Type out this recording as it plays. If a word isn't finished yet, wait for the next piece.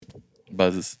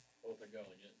Buzzes.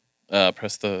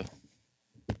 Press the...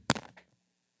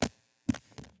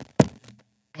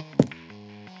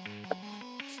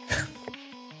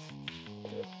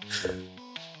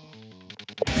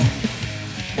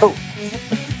 Oh.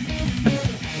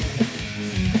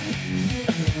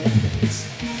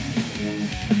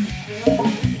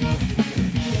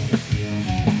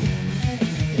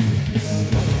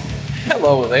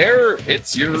 Hello there,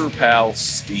 it's your pal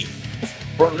Steve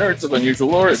from Nerds of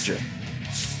Unusual Origin.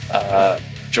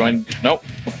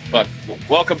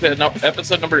 Welcome to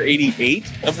episode number 88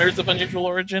 of Nerds of Unusual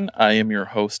Origin. I am your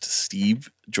host,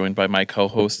 Steve, joined by my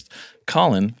co-host,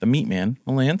 Colin, the Meat Man,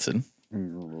 Melanson.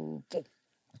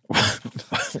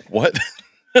 What?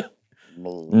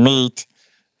 Meat.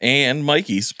 And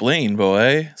Mikey, Splain,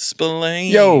 boy.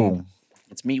 Splain. Yo.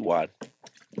 It's Meatwad.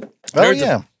 Oh, Nerds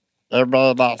yeah.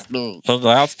 Everybody likes me. Hey,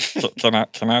 guys,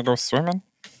 can I go swimming?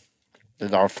 You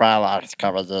know, Frylock's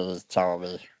coming in and telling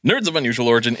me. Nerds of Unusual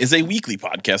Origin is a weekly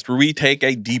podcast where we take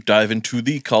a deep dive into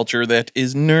the culture that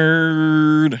is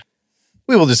nerd.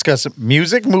 We will discuss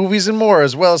music, movies, and more,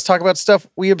 as well as talk about stuff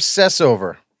we obsess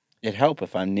over. It'd help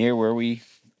if I'm near where we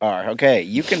are. Okay,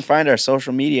 you can find our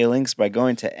social media links by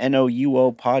going to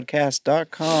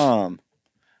nouopodcast.com.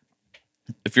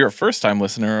 If you're a first-time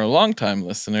listener or a long-time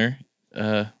listener,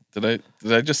 did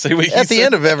I just say what you At the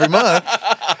end of every month,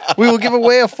 we will give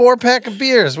away a 4-pack of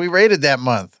beers we rated that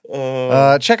month.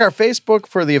 Check our Facebook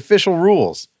for the official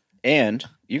rules. And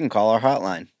you can call our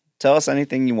hotline. Tell us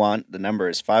anything you want. The number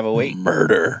is 508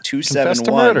 Murder. Confess to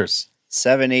 271 murders.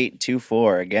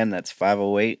 7824. Again, that's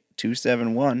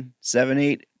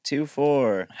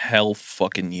 508-271-7824. Hell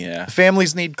fucking yeah.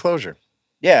 Families need closure.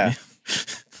 Yeah.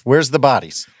 Where's the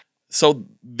bodies? So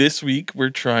this week we're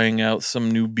trying out some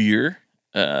new beer.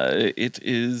 It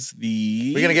is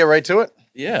the... We're going to get right to it?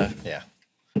 Yeah. Yeah.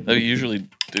 That we usually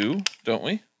do, don't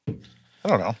we? I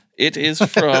don't know. It is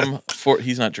from...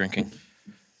 He's not drinking.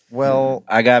 Well,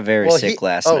 I got very sick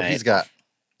last night. Oh, he's got...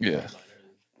 Yeah.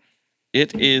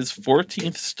 It is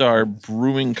 14th Star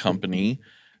Brewing Company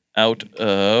out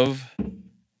of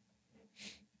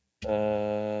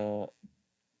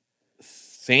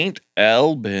St.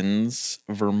 Albans,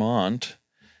 Vermont.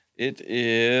 It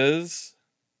is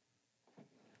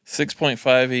 6.5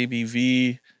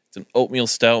 ABV. It's an oatmeal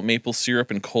stout, maple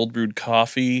syrup, and cold brewed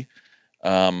coffee.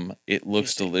 It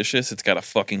looks delicious. It's got a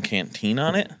fucking canteen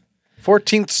on it.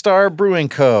 14th Star Brewing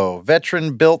Co.,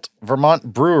 veteran-built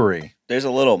Vermont brewery. There's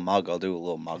a little mug. I'll do a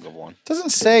little mug of one.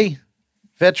 Doesn't say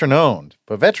veteran-owned,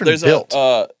 but veteran-built.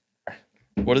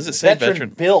 What does it say?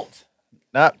 Veteran-built.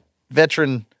 Not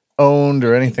veteran-owned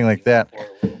or anything like that.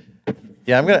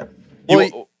 Yeah, I'm going to...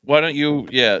 Why don't you...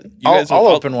 Yeah. You I'll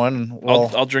open one.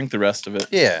 I'll drink the rest of it.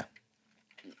 Yeah.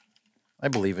 I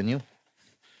believe in you.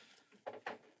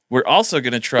 We're also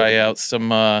going to try out some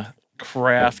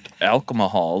craft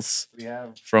alcohols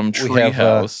from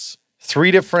Treehouse.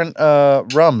 3 different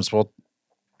rums. We'll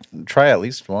try at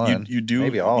least one. You do,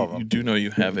 maybe all of them. You do know you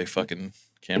have a fucking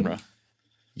camera.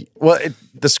 Well,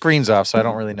 the screen's off, so I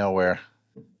don't really know where.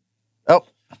 Oh,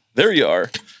 there you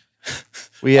are.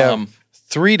 We have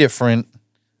 3 different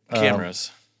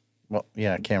cameras. Well,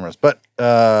 yeah, cameras, but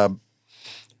rums.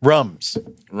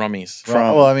 Rummies.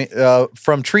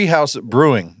 From Treehouse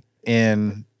Brewing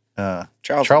in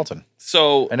Charlton.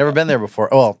 So I've never been there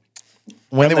before. Oh, well,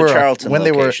 when they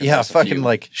were fucking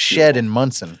like shed in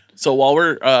Munson. So while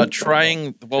we're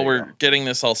we're getting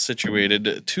this all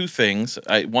situated, 2 things.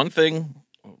 One thing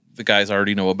the guys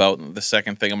already know about, and the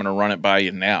second thing I'm going to run it by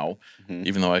you now,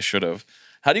 even though I should have.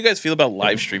 How do you guys feel about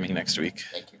live streaming next week?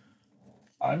 Thank you.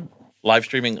 I'm live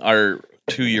streaming our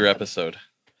 2-year episode.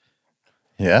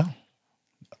 Yeah,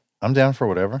 I'm down for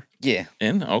whatever. Yeah.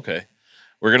 Okay.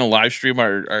 We're going to live stream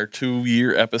our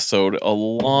 2-year episode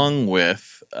along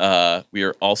with, we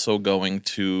are also going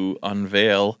to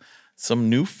unveil some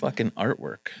new fucking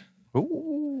artwork.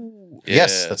 Ooh. Yeah,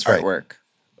 Yes, that's right. Artwork.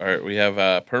 All right, we have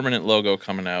a permanent logo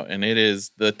coming out, and it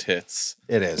is the tits.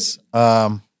 It is.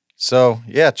 So,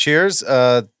 yeah, cheers.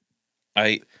 When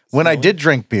I did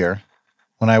drink beer,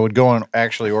 when I would go and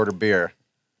actually order beer,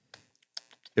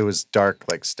 it was dark,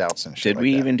 like stouts and shit. Did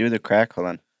we even do the crack? Hold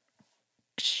on.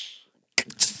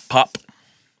 Pop.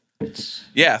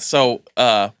 Yeah, so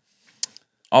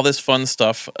all this fun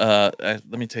stuff. Let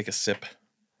me take a sip.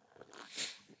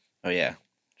 Oh, yeah.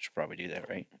 Should probably do that,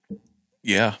 right?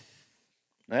 Yeah.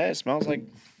 It smells like...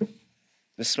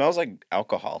 This smells like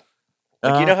alcohol.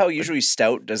 Like, you know how usually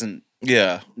stout doesn't...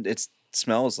 Yeah. It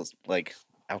smells like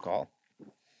alcohol.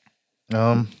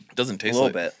 It doesn't taste a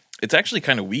little bit. It's actually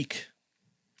kind of weak.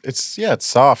 It's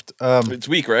soft. It's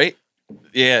weak, right?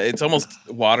 Yeah, it's almost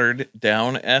watered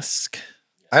down-esque.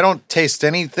 I don't taste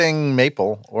anything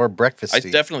maple or breakfasty. I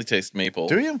definitely taste maple.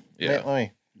 Do you? Yeah.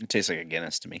 It tastes like a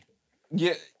Guinness to me.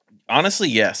 Yeah. Honestly,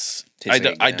 yes.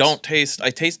 I don't taste. I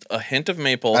taste a hint of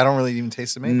maple. I don't really even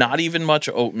taste the maple. Not even much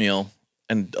oatmeal,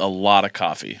 and a lot of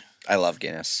coffee. I love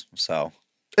Guinness, so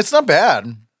it's not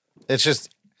bad. It's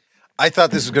just I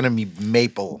thought this was going to be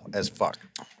maple as fuck.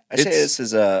 I say this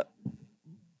is a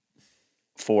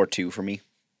 4-2 for me.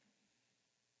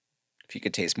 If you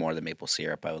could taste more of the maple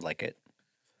syrup, I would like it.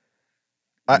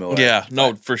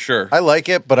 For sure. I like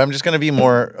it, but I'm just going to be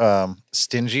more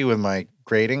stingy with my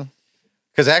grading.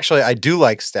 Because actually, I do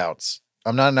like stouts.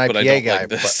 I'm not an IPA guy,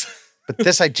 but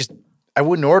this I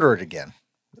wouldn't order it again.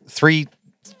 3,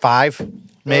 5,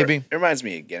 maybe. It reminds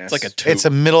me of Guinness. It's like a 2. It's a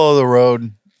middle of the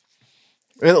road.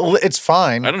 It's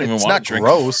fine. I don't even want to drink.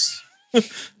 It's not gross.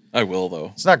 I will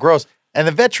though. It's not gross, and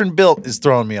the veteran built is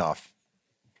throwing me off.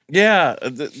 Yeah,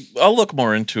 I'll look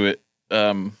more into it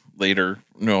later.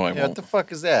 No, I won't. What the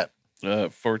fuck is that?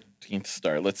 14th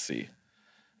star. Let's see.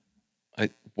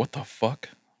 What the fuck?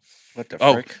 What the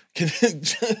frick?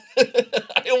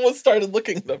 I almost started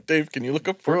looking it up, Dave. Can you look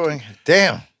up brewing?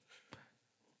 Damn.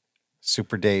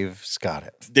 Super Dave's got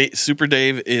it. Super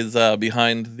Dave is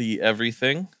behind the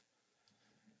everything.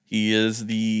 He is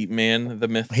the man, the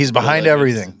myth. He's behind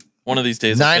everything. One of these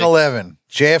days. 9/11,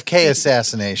 JFK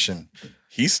assassination.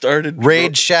 He started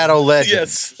Raid Shadow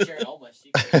Legends.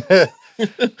 Yes.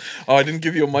 Oh, I didn't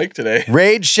give you a mic today.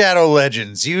 Raid Shadow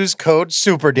Legends. Use code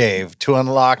Super Dave to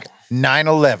unlock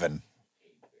 9/11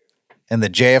 and the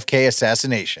JFK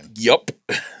assassination. Yup.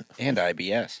 And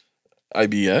IBS.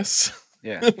 IBS.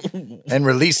 Yeah. And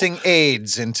releasing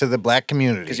AIDS into the black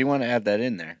community. Because you want to add that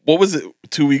in there. What was it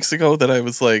 2 weeks ago that I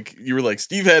was like, you were like,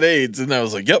 Steve had AIDS. And I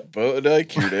was like, yep, but I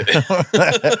cured it.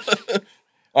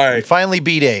 All right. We finally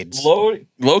beat AIDS.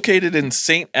 Located in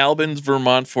St. Albans,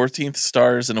 Vermont, 14th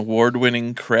stars, an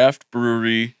award-winning craft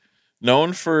brewery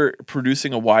known for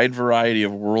producing a wide variety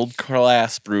of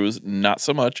world-class brews, not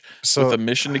so much, with a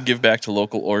mission to give back to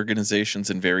local organizations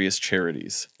and various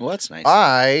charities. Well, that's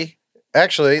nice.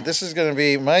 Actually, this is going to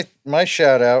be my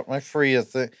shout out, my free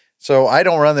thing. So I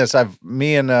don't run this.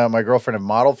 Me and my girlfriend have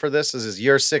modeled for this. This is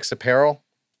Year 6 apparel.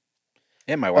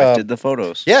 And my wife did the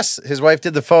photos. Yes, his wife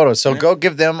did the photos. So go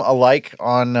give them a like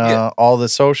on all the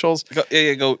socials. Go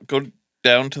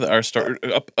down to our store.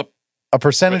 Up. A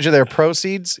percentage of their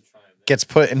proceeds gets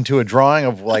put into a drawing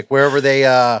of like wherever they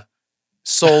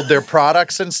sold their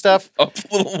products and stuff. Up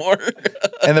a little more.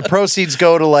 And the proceeds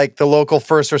go to like the local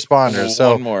first responders.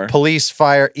 So more. Police,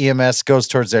 fire, EMS goes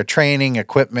towards their training,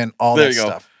 equipment, all that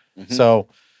stuff. Mm-hmm. So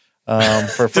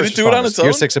for first did it do it on its own?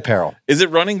 Year 6 apparel. Is it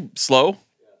running slow?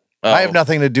 I have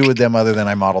nothing to do with them other than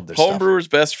I modeled their stuff. Homebrewers'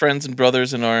 best friends and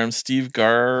brothers in arms, Steve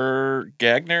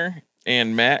Gagner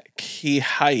and Matt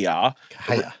Kaya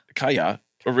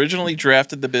originally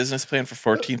drafted the business plan for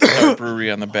 14th Star Brewery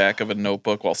on the back of a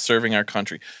notebook while serving our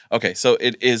country. Okay, so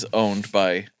it is owned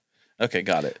by... Okay,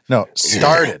 got it. No,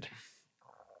 started.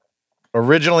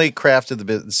 Originally crafted the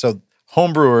business. So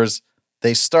homebrewers,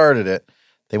 they started it.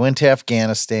 They went to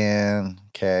Afghanistan.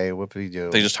 Okay, what did he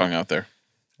do? They just hung out there.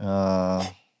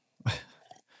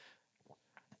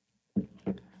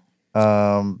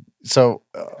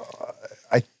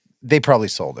 They probably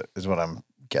sold it, is what I'm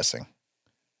guessing.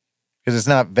 Because it's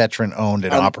not veteran owned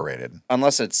and operated.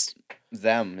 Unless it's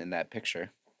them in that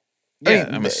picture. Yeah,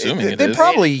 I'm assuming it is. They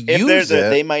probably use it.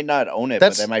 They might not own it,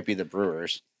 but they might be the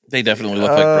brewers. They definitely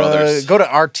look like brothers. Go to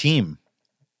our team.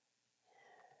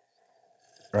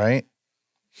 Right?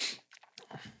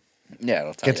 Yeah,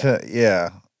 it'll tell you.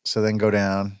 So then go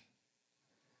down.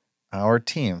 Our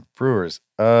team, brewers.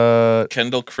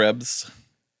 Kendall Krebs.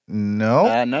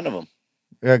 No. None of them.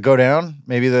 Go down.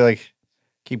 Maybe they like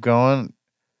keep going.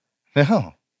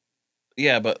 No.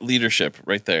 Yeah, but leadership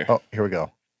right there. Oh, here we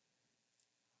go.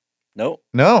 Nope.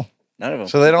 No. None of them.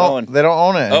 So they don't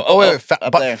own it. Wait,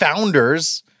 but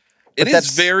founders. It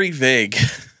is very vague.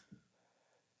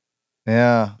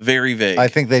 Yeah. Very vague. I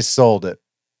think they sold it.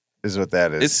 Is what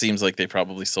that is. It seems like they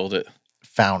probably sold it.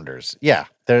 Founders. Yeah.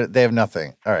 They have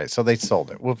nothing. All right. So they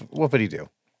sold it. What would he do?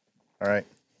 All right.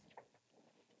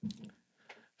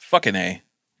 Fucking A.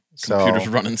 Computer's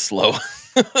running slow.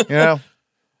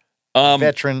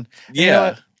 Veteran. Yeah. You know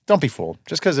what? Don't be fooled.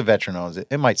 Just because a veteran owns it,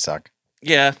 it might suck.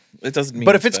 Yeah. It doesn't mean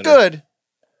But if it's good,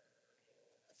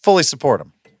 fully support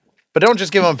them. But don't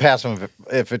just give them a pass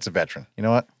if it's a veteran. You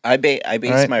know what? I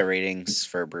base my ratings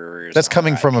for brewers. That's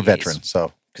coming from a veteran,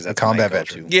 so because that's a combat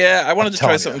veteran. Yeah, I wanted to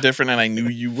try something different, and I knew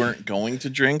you weren't going to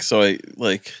drink, so I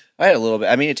had a little bit.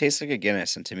 I mean, it tastes like a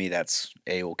Guinness, and to me, that's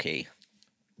A-okay.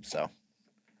 So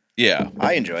yeah,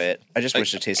 I enjoy it. I just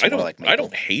wish it tasted more like maple. I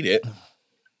don't hate it.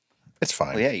 It's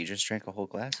fine. Well, yeah, you just drank a whole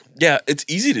glass. Yeah, it's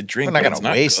easy to drink. We're not but gonna it's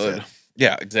not waste good. it.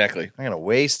 Yeah, exactly. I'm gonna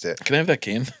waste it. Can I have that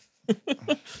can?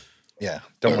 Yeah,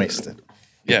 don't waste it.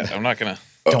 Yeah, I'm not gonna.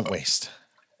 Don't waste.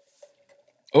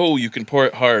 Oh, you can pour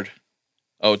it hard.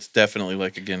 Oh, it's definitely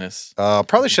like a Guinness.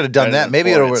 Probably should have done Better that. than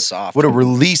Maybe it pouring it soft. would have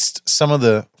released some of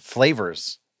the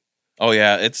flavors. Oh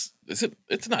yeah, it's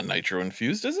not nitro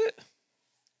infused, is it?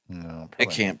 No, probably It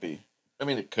not. can't be. I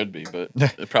mean, it could be, but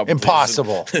it probably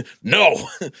Impossible. isn't. No.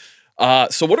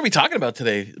 So what are we talking about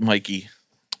today, Mikey?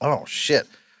 Oh shit.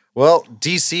 Well,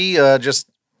 DC just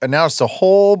announced a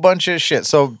whole bunch of shit.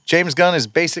 So James Gunn is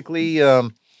basically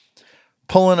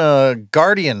pulling a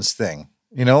Guardians thing.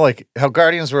 You know, like how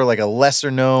Guardians were like a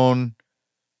lesser known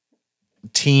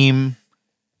team.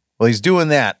 Well, he's doing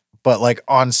that, but like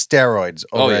on steroids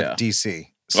over at DC.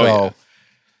 So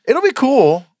it'll be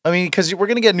cool. I mean, because we're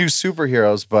gonna get new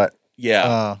superheroes, but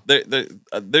Yeah,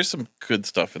 there's some good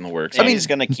stuff in the works. I mean, he's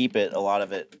gonna keep it. A lot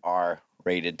of it R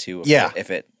rated too.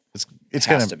 If it it's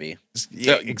has gonna to be.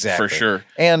 Yeah, exactly for sure.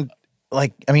 And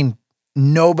like, I mean,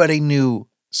 nobody knew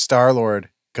Star-Lord,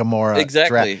 Gamora,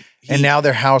 Exactly. and now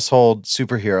they're household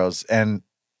superheroes, and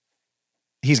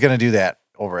he's going to do that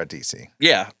over at DC.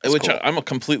 Yeah, That's which cool. I'm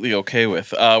completely okay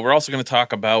with. We're also going to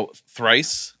talk about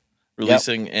Thrice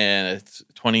releasing a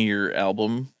 20-year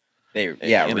album. They in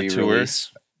a tour.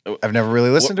 re-release. I've never really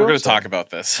listened to We're him. going to talk about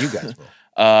this. You guys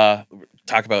will.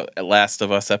 Talk about Last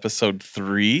of Us episode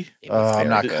 3. I'm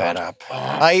not Very caught good. up.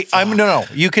 I'm no.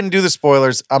 You can do the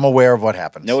spoilers. I'm aware of what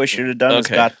happens. No, what should have done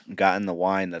Okay. is gotten the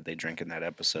wine that they drink in that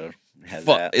episode. It has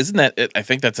that. Isn't that it? I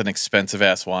think that's an expensive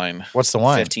ass wine. What's the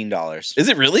wine? $15. Is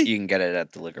it really? You can get it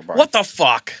at the liquor bar. What the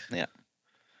fuck? I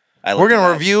We're looked going it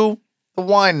to up. review the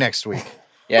wine next week.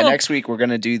 Yeah, Huh. next week we're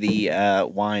gonna do the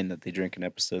wine that they drink in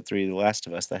episode 3 of The Last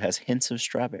of Us that has hints of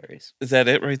strawberries. Is that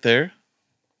it right there?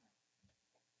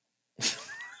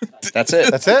 That's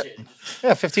it. That's it?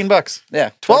 Yeah, $15.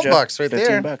 Yeah, 12 told ya. bucks right 15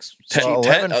 there. bucks. So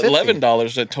 $11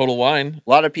 $11.50. at Total Wine. A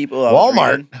lot of people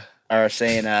Walmart. are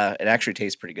saying it actually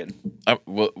tastes pretty good.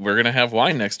 We're gonna have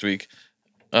wine next week.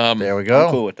 There we I'm go.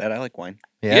 cool with that. I like wine.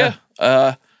 Yeah.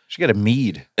 Yeah. Should get a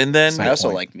mead. And then I also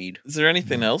point. like mead. is there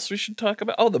anything else we should talk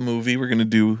about? Oh, the movie. We're gonna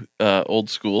do Old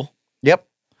School. Yep.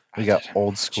 We got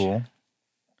old school.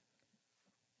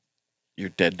 You're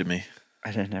dead to me. I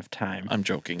didn't have time. I'm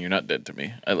joking. You're not dead to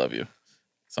me. I love you.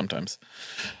 Sometimes.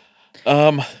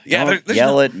 Yeah. Don't There's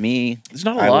yell not, at me. there's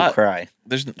not a I will lot. cry.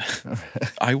 There's.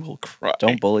 I will cry.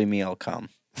 Don't bully me. I'll come.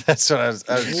 That's what I was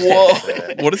Whoa.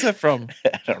 What is that from?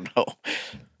 I don't know.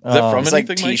 Is that from It's like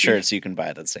anything, Mikey? T-shirts you can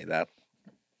buy that say that.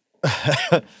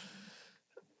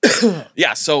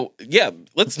 Yeah, so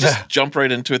let's just jump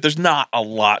right into it. There's not a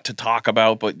lot to talk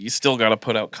about, but you still got to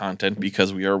put out content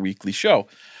because we are a weekly show.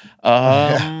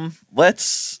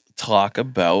 Let's talk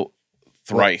about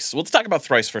Thrice. Let's talk about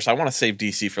Thrice first. I want to save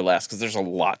DC for last because there's a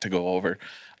lot to go over.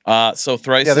 So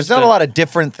Thrice. Yeah, there's not a lot of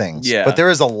different things. Yeah. But there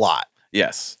is a lot.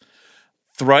 Yes,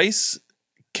 Thrice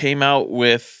came out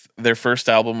with their first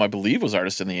album. I believe was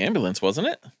Artist in the Ambulance, wasn't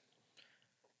it?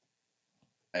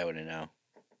 I wouldn't know.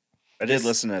 I did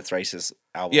listen to Thrice's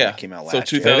album Yeah, that came out so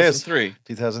last year. 2003.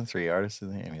 2003, Artist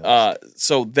in the Ambulance.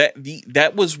 So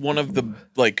that was one of the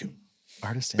like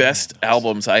Artist in best the Ambulance.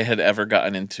 albums I had ever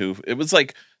gotten into. It was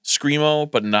like screamo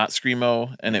but not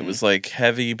screamo, and it was like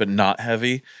heavy but not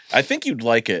heavy. I think you'd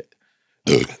like it.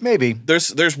 Maybe.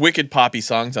 There's wicked poppy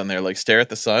songs on there, like "Stare at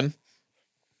the Sun."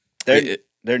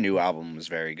 Their new album was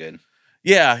very good.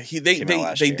 Yeah, Came out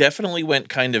last they year. definitely went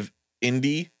kind of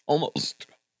indie almost.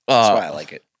 That's why I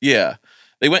like it. Yeah,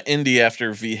 they went indie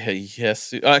after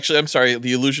VHS. Actually, I'm sorry.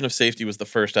 The Illusion of Safety was the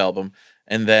first album,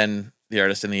 and then The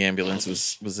Artist in the Ambulance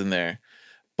was in there.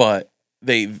 But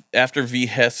they after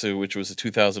VHS, which was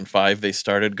 2005, they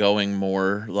started going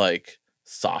more like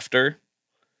softer,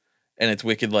 and it's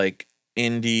wicked like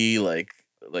indie, like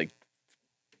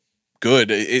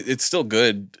good. It's still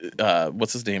good.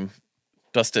 What's his name?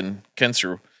 Dustin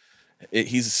Kensrue.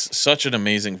 He's such an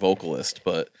amazing vocalist,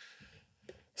 but.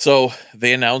 So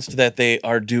they announced that they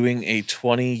are doing a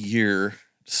 20-year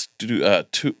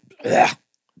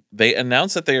They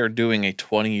announced that they are doing a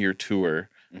 20-year tour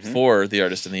for The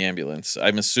Artist in the Ambulance.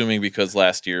 I'm assuming because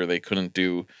last year they couldn't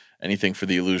do anything for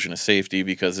The Illusion of Safety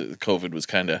because COVID was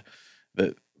kind of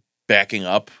backing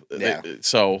up. Yeah.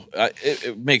 So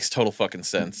it makes total fucking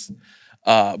sense.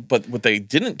 But what they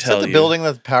didn't Is tell that the you, building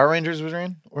that the Power Rangers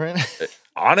were in?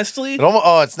 honestly,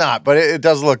 It's not, but it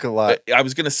does look a lot. I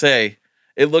was gonna say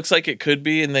it looks like it could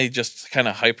be, and they just kind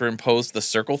of hyperimposed the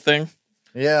circle thing.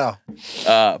 Yeah.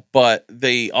 But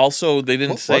they didn't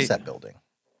What say. was that building?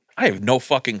 I have no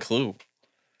fucking clue.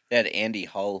 They had Andy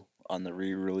Hull on the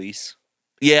re-release.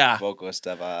 Yeah. Vocalist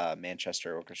of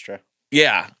Manchester Orchestra.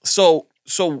 Yeah. So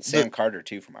Sam Carter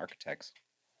too from Architects.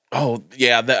 Oh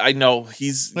yeah, that I know.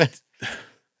 He's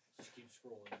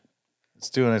It's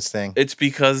doing its thing. It's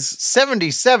because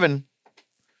 77.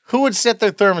 Who would set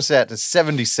their thermostat to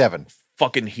 77?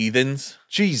 Fucking heathens.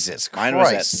 Jesus Christ. Mine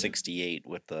was at 68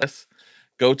 with the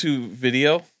Go to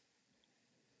video.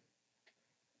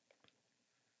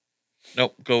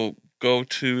 Nope. Go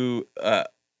to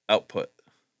output.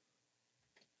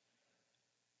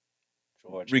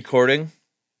 George. Recording.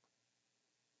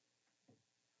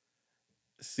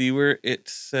 See where it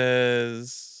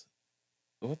says,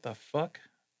 what the fuck?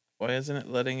 Why isn't it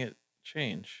letting it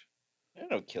change? I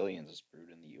know Killian's is brewed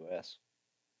in the U.S.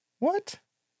 What?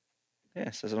 Yeah,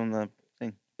 it says it on the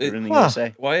thing. Brewed in the Huh.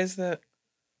 USA. Why is that?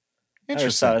 I just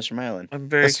Interesting. thought it was from Ireland. I'm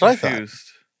very That's what I thought. confused.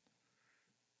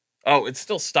 Oh, it's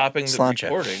still stopping the Sláinte.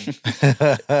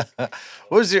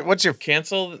 recording. What's your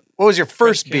Cancel. what was your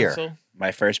first press beer? cancel.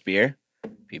 My first beer,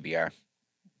 PBR.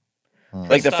 Hmm.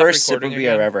 Like the Stop first sip of recording beer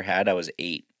I've again. ever had, I was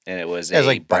 8, and it was It was a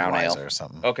like brown Budweiser ale. or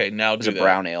something. Okay, now It was do a that.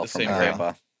 brown ale The from same my thing.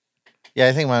 grandpa. Yeah,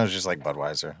 I think mine was just like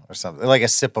Budweiser or something. Like a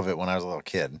sip of it when I was a little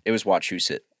kid. It was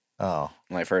Wachusett. Oh.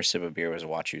 My first sip of beer was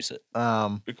Wachusett.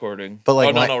 Recording. But like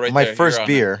oh, no, my right there. first You're on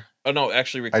it. beer, Oh no,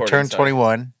 actually I recording. turned sorry.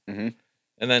 21 Mm-hmm.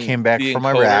 And then came back the from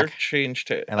encoder Iraq, changed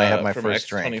to and I had my from first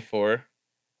drink. X24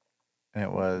 and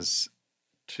it was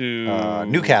to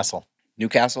Newcastle.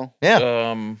 Newcastle? Yeah.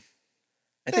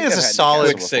 I think it's I've a had solid-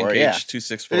 Quick Newcastle Sync before, yeah. They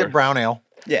H264. did brown ale.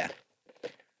 Yeah.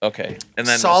 Okay, and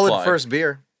then Solid apply. first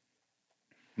beer.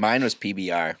 Mine was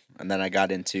PBR, and then I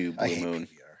got into I Blue hate Moon.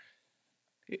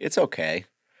 PBR. It's okay.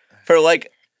 For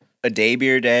like a day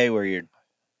beer day where you're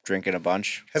drinking a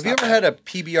bunch. Have you ever had a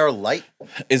PBR light?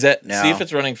 Is that No. see if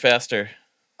it's running faster?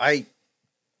 I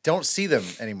don't see them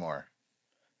anymore.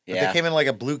 But Yeah. they came in like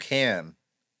a blue can,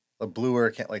 a bluer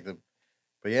can, like the.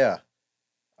 But yeah,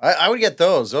 I would get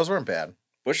those. Those weren't bad.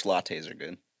 Bush lattes are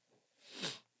good.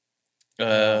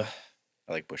 Uh,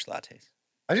 I like Bush lattes.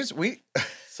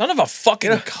 son of a fucking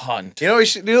You know- cunt. You know what we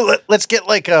should do? Let's get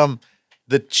like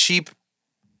the cheap.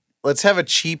 Let's have a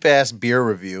cheap ass beer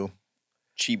review.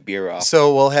 Cheap beer off.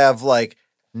 So we'll have like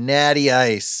Natty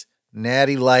Ice,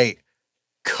 Natty Light,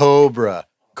 Cobra.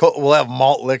 We'll have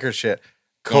malt liquor shit.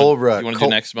 Cobra. You want to do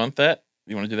Colt, next month? That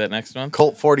you want to do that next month?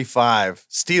 Colt 45.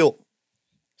 Steel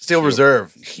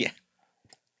Reserve. Yeah.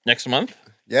 Next month?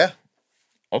 Yeah.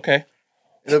 Okay.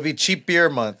 It'll be cheap beer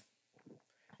month.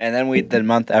 And then the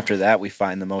month after that, we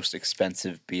find the most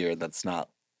expensive beer that's not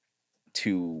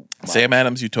too much. Sam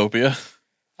Adams Utopia.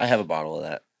 I have a bottle of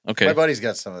that. Okay. My buddy's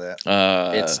got some of that.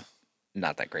 It's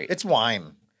not that great. It's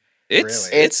wine. It's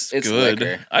really. It's good.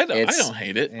 liquor. I don't It's-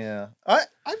 hate it. Yeah.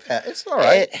 I've had it's all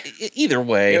right. Either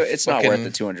way, It's not fucking- worth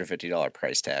the $250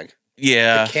 price tag.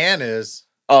 Yeah. The can is.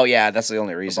 Oh yeah, that's the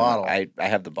only reason. bottle. I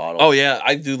have the bottle. Oh yeah,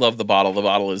 I do love the bottle. The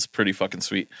bottle is pretty fucking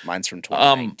sweet. Mine's from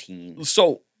 2019.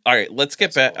 So all right, let's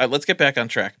get back. Let's get back on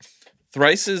track.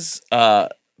 Thrice's the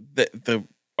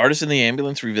Artist in the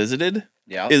Ambulance Revisited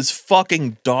Yeah. is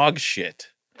fucking dog shit.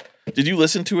 Did you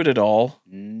listen to it at all?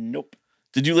 Nope.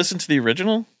 Did you listen to the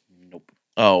original? Nope.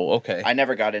 Oh, okay. I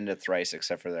never got into Thrice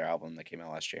except for their album that came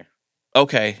out last year.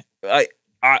 Okay.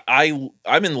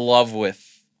 I'm in love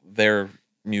with their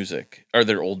music, or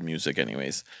their old music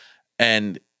anyways.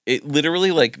 And it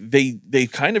literally, like, they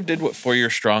kind of did what 4 Year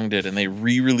Strong did, and they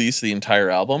re-released the entire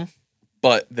album,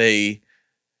 but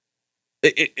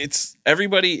it's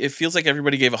everybody, it feels like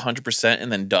everybody gave 100%,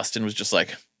 and then Dustin was just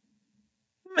like,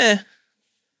 meh.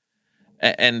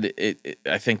 And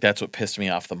I think that's what pissed me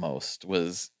off the most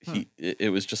was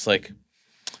it was just like,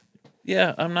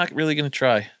 yeah, I'm not really gonna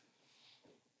try.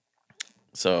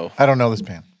 So I don't know this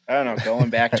band. I don't know. Going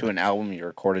back to an album you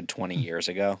recorded 20 years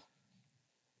ago,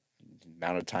 the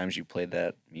amount of times you played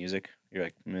that music, you're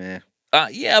like, meh.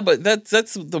 yeah, but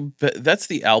that's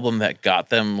the album that got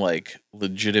them like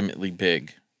legitimately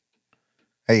big.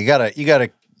 Hey, you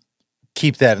gotta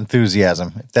keep that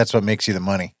enthusiasm if that's what makes you the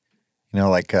money. You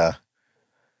know, like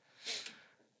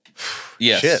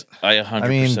Yes, shit. I 100%. I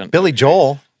mean, Billy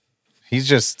Joel, he's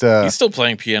just he's still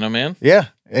playing Piano Man. yeah.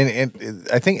 And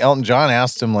I think Elton John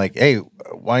asked him like, "Hey,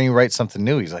 why don't you write something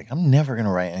new?" He's like, "I'm never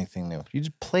gonna write anything new. You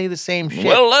just play the same shit."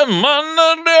 Well, I'm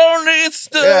on the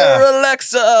Easter Yeah.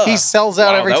 Alexa. He sells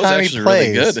out every that was time he actually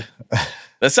plays. Really good.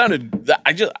 That sounded.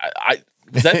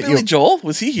 Was that Billy Joel?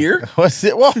 Was he here? What's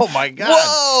it? Whoa, my God!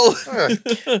 Whoa,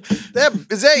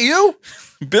 Is that you?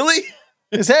 Billy.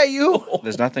 Is that you,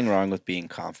 There's nothing wrong with being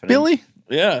confident. Billy?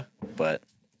 Yeah. But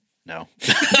no.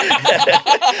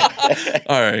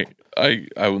 All right.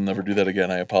 I will never do that again.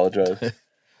 I apologize.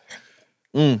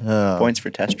 Points for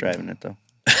test driving it, though.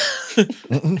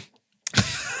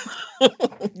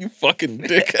 You fucking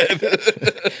dickhead.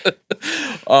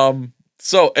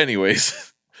 So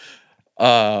anyways,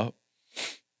 I'm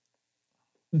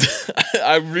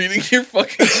reading your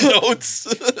fucking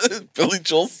notes. Billy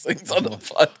Joel sings on the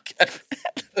podcast.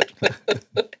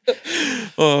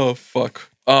 Oh fuck.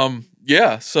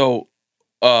 Yeah, so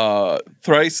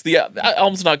Thrice, that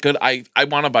album's not good. I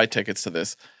want to buy tickets to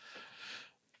this.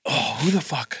 Oh, who the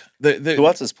fuck? Who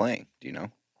else is playing? Do you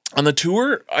know? On the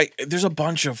tour, there's a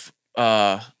bunch of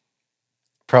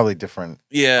probably different.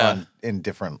 Yeah, in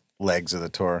different legs of the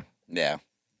tour. Yeah.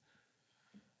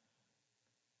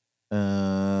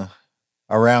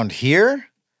 Around here?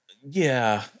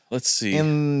 Yeah. Let's see.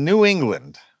 In New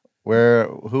England,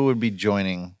 who would be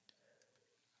joining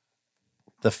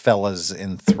the fellas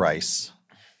in Thrice?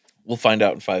 We'll find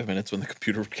out in 5 minutes when the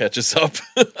computer catches up.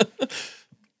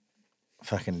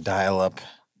 Fucking dial up.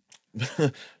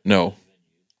 No.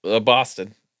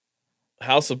 Boston.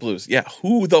 House of Blues. Yeah,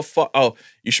 who the fuck? Oh,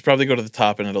 you should probably go to the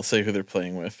top and it'll say who they're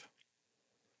playing with.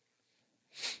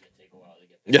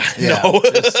 Yeah, no.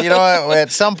 You know what?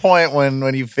 At some point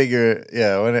when you figure,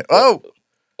 when it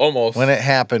almost when it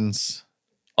happens,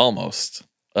 almost.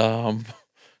 Let's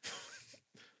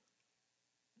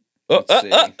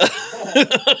see.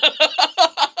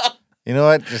 You know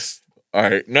what? Just all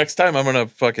right. Next time I'm gonna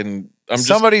fucking.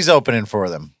 Somebody's opening for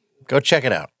them. Go check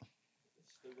it out.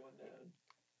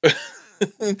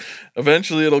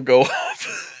 Eventually it'll go up.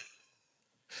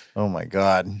 Oh my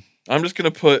god. I'm just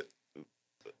gonna put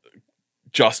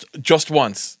just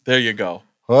once. There you go.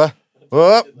 What?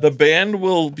 The band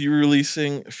will be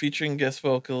releasing featuring guest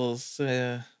vocals.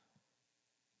 Are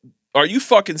you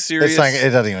fucking serious?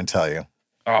 It doesn't even tell you.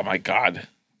 Oh my god.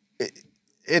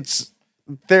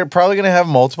 They're probably gonna have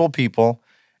multiple people,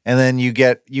 and then you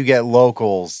get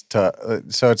locals to.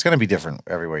 So it's gonna be different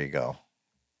everywhere you go.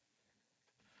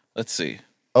 Let's see.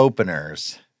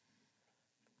 Openers.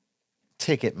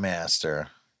 Ticketmaster.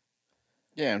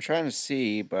 Yeah, I'm trying to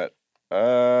see, but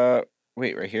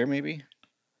wait, right here maybe?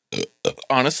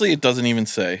 Honestly, it doesn't even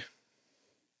say.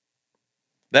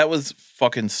 That was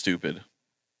fucking stupid.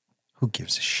 Who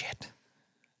gives a shit?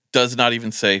 Does not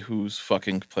even say who's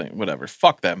fucking playing. Whatever.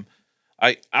 Fuck them.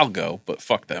 I'll go, but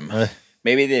fuck them.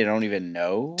 Maybe they don't even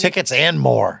know. Tickets and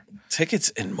more. Tickets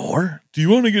and more? Do you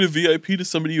want to get a VIP to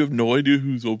somebody you have no idea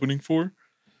who's opening for?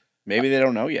 Maybe they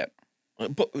don't know yet.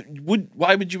 But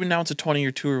why would you announce a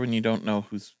 20-year tour when you don't know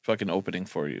who's fucking opening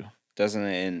for you?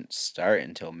 Doesn't start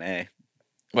until May.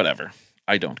 Whatever.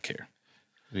 I don't care.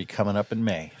 It'll be coming up in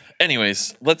May.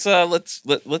 Anyways, let's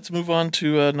move on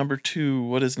to number 2.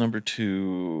 What is number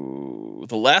 2?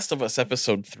 The Last of Us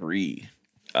episode 3.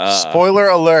 Spoiler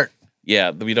alert.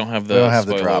 Yeah, we don't have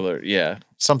the drop. Alert. Yeah.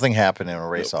 Something happened in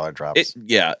Erase All Our Drops.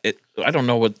 I don't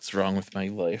know what's wrong with my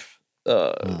life.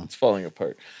 It's falling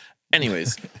apart.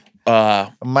 Anyways,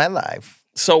 my life.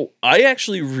 So I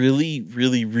actually really,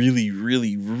 really, really,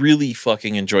 really, really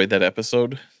fucking enjoyed that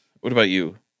episode. What about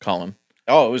you, Colin?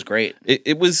 Oh, it was great.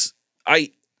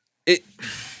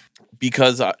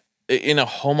 Because in a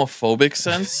homophobic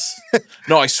sense.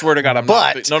 No, I swear to God, I'm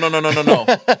not. No.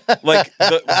 Like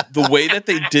the way that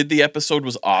they did the episode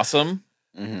was awesome.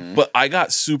 Mm-hmm. But I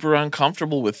got super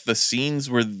uncomfortable with the scenes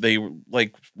where they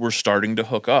were starting to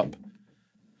hook up.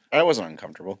 I wasn't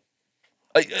uncomfortable.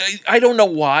 I don't know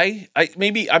why.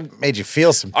 Maybe I'm made you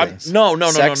feel some things. No.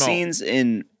 Sex scenes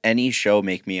in any show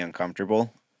make me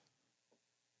uncomfortable.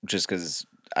 Just because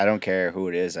I don't care who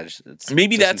it is.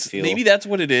 Maybe that's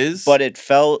what it is. But it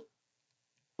felt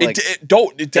like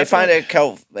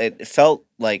it felt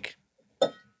like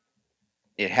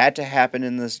it had to happen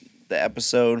in the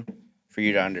episode for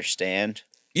you to understand.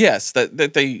 Yes,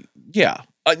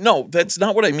 no, that's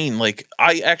not what I mean. Like,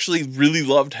 I actually really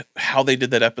loved how they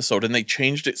did that episode, and they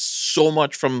changed it so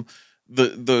much from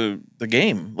the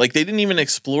game. Like, they didn't even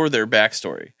explore their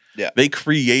backstory. Yeah, they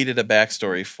created a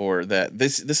backstory for that.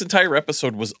 This entire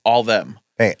episode was all them.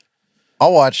 Hey,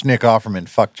 I'll watch Nick Offerman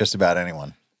fuck just about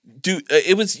anyone. Dude,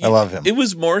 it was. I love him. It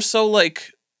was more so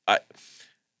like.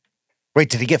 Wait,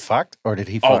 did he get fucked or did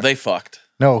he? Fuck? Oh, they fucked.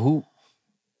 No, who?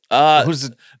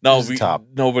 Who's the top?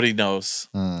 Nobody knows.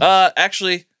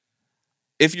 Actually,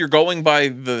 if you're going by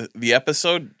the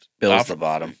episode, Bill's the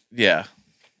bottom. Yeah.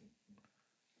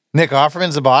 Nick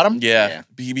Offerman's the bottom? Yeah.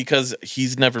 Because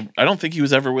he's never. I don't think he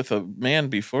was ever with a man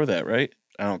before that, right?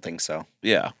 I don't think so.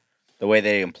 Yeah. The way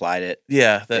they implied it.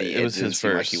 Yeah, that it was his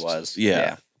first. Like he was.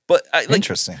 Yeah. But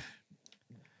interesting.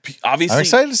 Obviously, I'm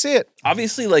excited to see it.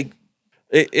 Obviously, like.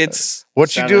 It's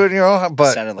what you do in your own,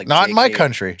 but like not in my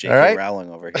country. J.K. All right,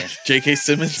 Rowling over here. J.K.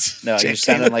 Simmons. No, you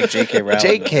sounded like J.K. Rowling.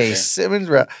 J.K. Simmons.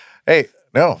 Hey,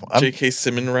 No. J.K.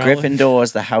 Simmons rally. Gryffindor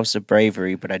is the house of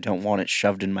bravery, but I don't want it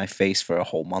shoved in my face for a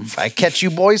whole month. I catch you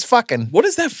boys fucking. What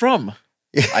is that from?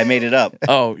 I made it up.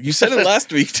 Oh, you said it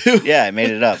last week too. Yeah, I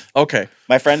made it up. Okay.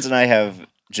 My friends and I have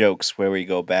jokes where we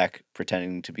go back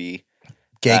pretending to be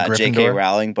Gay Gryffindor. J.K.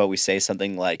 Rowling, but we say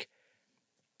something like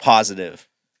positive,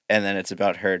 and then it's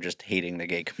about her just hating the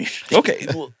gay community. Okay.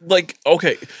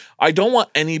 I don't want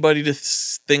anybody to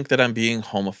think that I'm being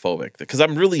homophobic because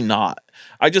I'm really not.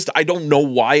 I don't know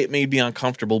why it made me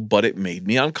uncomfortable, but it made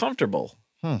me uncomfortable.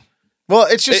 Well,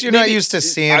 it's just you're not used to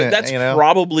seeing it. That's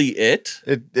probably it.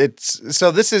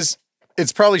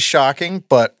 It's probably shocking,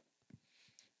 but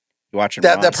You watching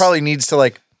that probably needs to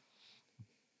like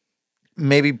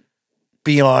maybe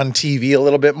be on TV a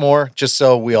little bit more, just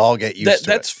so we all get used to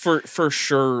that's it. for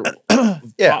sure.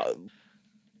 Yeah.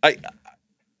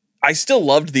 I still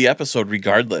loved the episode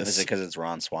regardless. Is it because it's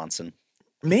Ron Swanson?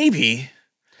 Maybe.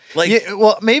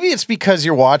 Well, maybe it's because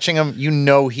you're watching him. You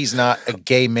know he's not a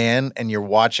gay man, and you're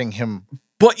watching him.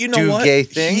 But you know do what? Gay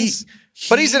things.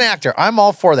 But he's an actor. I'm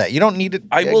all for that. You don't need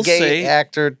a gay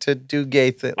actor to do gay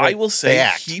things. I will say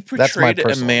he portrayed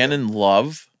a man in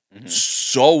love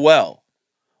so well.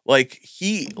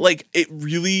 It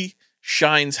really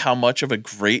shines how much of a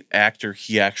great actor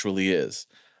he actually is.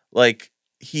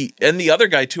 And the other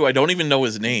guy too, I don't even know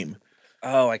his name.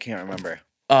 Oh, I can't remember.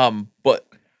 But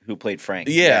who played Frank?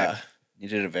 Yeah. He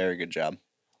did a very good job.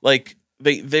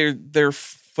 They're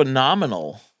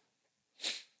phenomenal.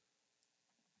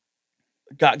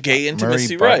 Got gay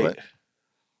intimacy right.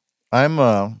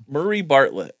 Murray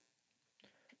Bartlett.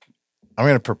 I'm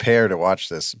going to prepare to watch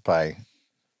this by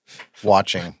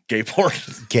watching gay porn.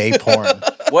 Gay porn.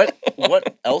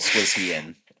 What else was he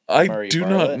in? I do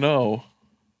not know.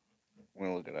 I'm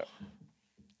going to look it up.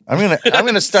 I'm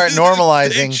gonna start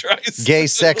normalizing gay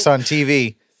sex on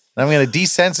TV. I'm gonna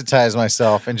desensitize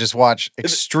myself and just watch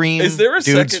extreme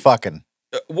dudes fucking.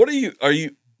 What are you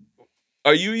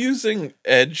using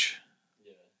Edge?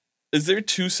 Yeah. Is there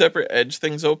two separate Edge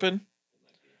things open?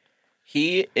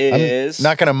 He is I'm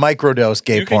not gonna microdose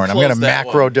gay porn. I'm gonna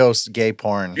macrodose gay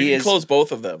porn. You can close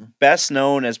both of them. Best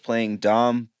known as playing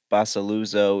Dom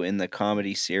Basiluzzo in the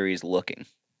comedy series Looking.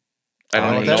 I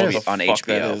don't know on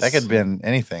HBO. That could have been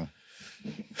anything.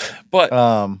 But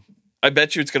I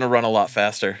bet you it's going to run a lot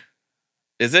faster.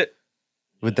 Is it?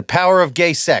 With the power of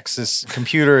gay sex, this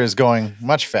computer is going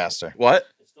much faster. What?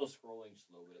 It's still scrolling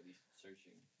slow, but at least it's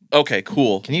searching. Okay,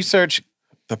 cool. Can you search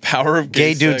the power of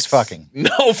gay dudes fucking?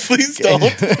 No, please don't.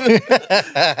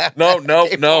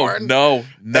 No.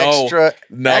 Extra,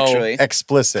 no. Actually,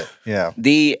 explicit. Yeah.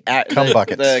 The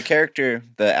buckets.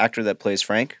 The actor that plays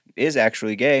Frank is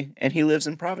actually gay, and he lives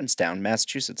in Provincetown,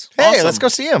 Massachusetts. Hey, awesome. Let's go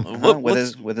see him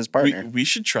with his partner. We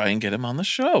should try and get him on the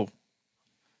show.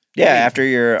 Yeah, after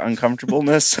your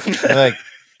uncomfortableness.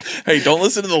 Hey, don't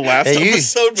listen to the last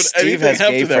episode, but Steve anything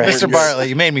after that. Mr. Bartlett,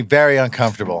 you made me very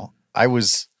uncomfortable. I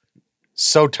was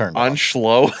so turned on. On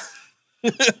Schlo.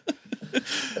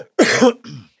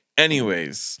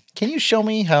 Anyways. Can you show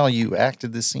me how you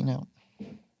acted this scene out?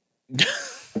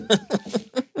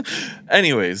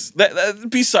 Anyways, that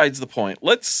besides the point.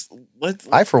 Let's.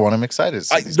 I for one am excited.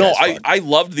 I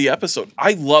loved the episode.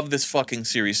 I love this fucking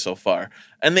series so far,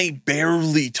 and they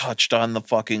barely touched on the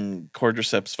fucking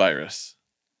cordyceps virus.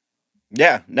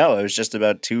 Yeah, no, it was just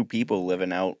about two people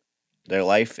living out their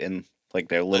life in like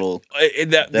their little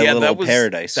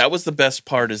paradise. That was the best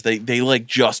part. Is they like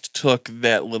just took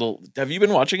that little. Have you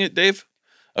been watching it, Dave?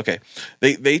 Okay,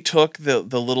 they took the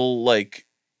little like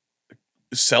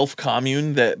self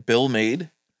commune that Bill made.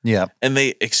 Yeah. And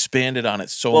they expanded on it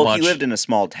much. Well, he lived in a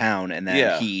small town and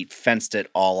then he fenced it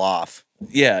all off.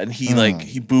 Yeah, and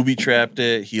he booby trapped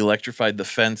it. He electrified the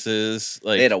fences.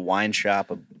 Like they had a wine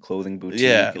shop, a clothing boutique.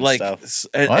 Yeah, and like stuff.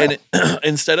 And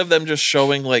instead of them just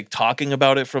showing like talking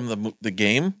about it from the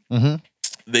game,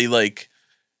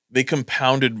 they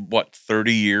compounded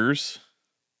 30 years,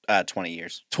 20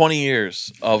 years, 20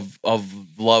 years of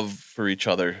love for each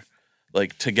other,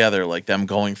 like together, like them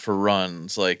going for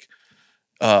runs, like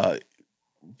the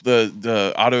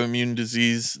autoimmune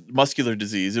disease, muscular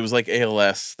disease. It was like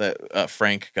ALS that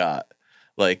Frank got.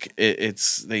 Like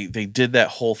they did that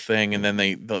whole thing, and then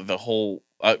the whole.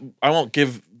 I won't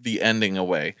give the ending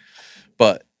away,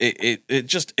 but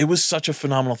it was such a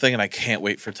phenomenal thing, and I can't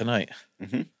wait for tonight.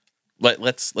 Mm-hmm.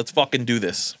 Let's fucking do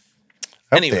this.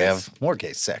 Anyways. They have more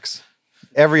gay sex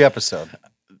every episode.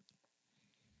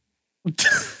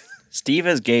 Steve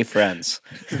has gay friends.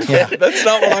 Yeah, that's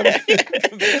not what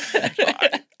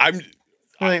I'm.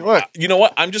 Like, what? You know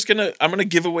what? I'm gonna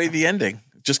give away the ending.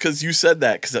 Just because you said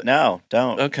that. Cause no,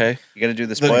 don't. Okay. You got to do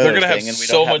the spoiler They're gonna thing, have and we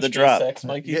so don't have much the drop. sex,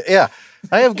 Mikey. Yeah,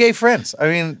 I have gay friends. I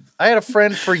mean, I had a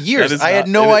friend for years. I had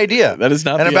not- no it- idea. that is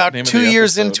not And the about name of 2 the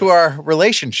years episode. into our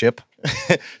relationship,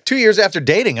 2 years after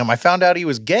dating him, I found out he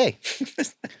was gay.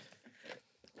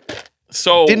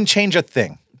 So Didn't change a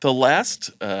thing. the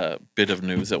last bit of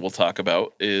news that we'll talk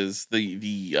about is the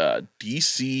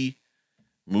DC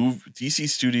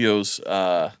Studios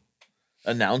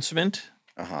announcement.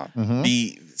 Mhm.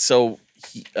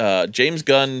 James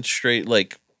Gunn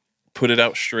put it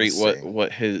out straight Let's see.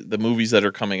 what the movies that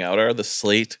are coming out are, the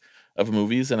slate of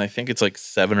movies, and I think it's like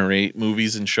 7 or 8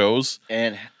 movies and shows.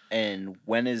 And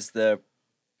when is the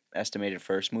estimated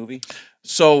first movie?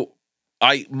 So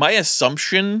my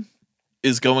assumption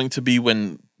is going to be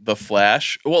when the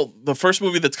Flash. Well, the first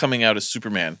movie that's coming out is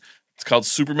Superman. It's called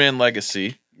Superman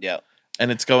Legacy. Yeah.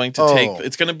 And it's going to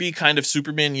it's going to be kind of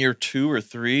Superman year 2 or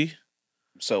 3.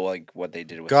 So like what they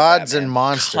did with Gods Batman. and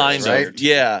monsters, Kind right? of.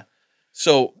 Yeah.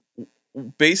 So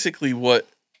basically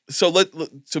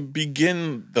to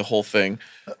begin the whole thing,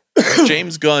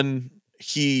 James Gunn,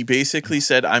 he basically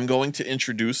said, I'm going to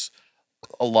introduce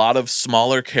a lot of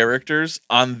smaller characters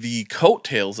on the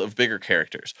coattails of bigger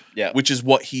characters. Yeah. Which is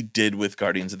what he did with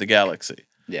Guardians of the Galaxy.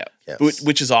 Yeah. Yes.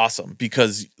 Which is awesome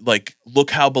because like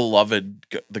look how beloved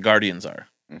the Guardians are.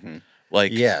 Mm-hmm.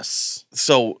 Like Yes.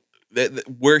 so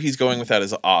where he's going with that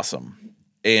is awesome.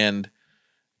 And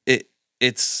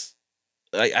it's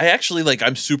I actually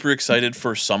I'm super excited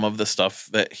for some of the stuff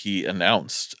that he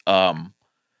announced.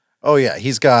 Oh yeah,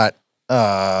 he's got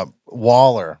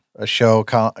Waller, a show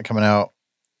coming out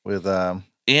with and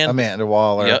Amanda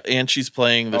Waller. Yeah, and she's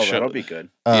playing the show. That'll be good.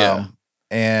 Yeah.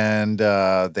 And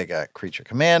they got Creature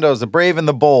Commandos, The Brave and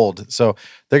the Bold. So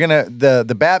they're gonna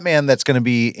the Batman that's gonna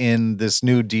be in this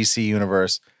new DC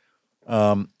universe.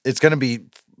 It's gonna be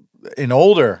an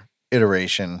older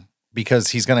iteration because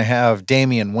he's gonna have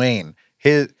Damian Wayne,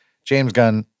 his James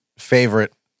Gunn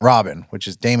favorite Robin, which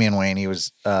is Damian Wayne. He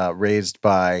was raised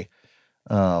by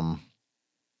the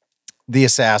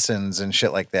Assassins and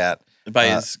shit like that. By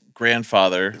his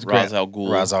grandfather, Ra's al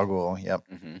Ghul. Ra's al Ghul, yep.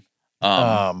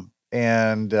 Mm-hmm.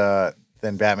 And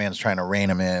then Batman's trying to rein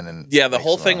him in, and yeah, the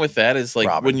whole thing with that is like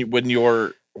Robin.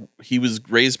 he was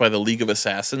raised by the League of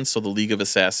Assassins, so the League of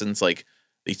Assassins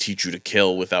they teach you to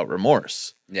kill without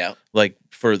remorse, Yeah. like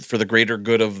for the greater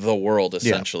good of the world,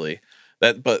 essentially.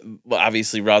 That, but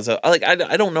obviously Ra's al, I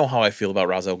don't know how I feel about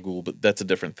Ra's al Ghul, but that's a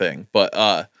different thing.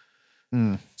 But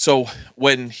so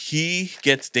when he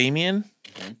gets Damian,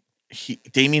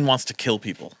 Damian wants to kill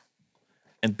people.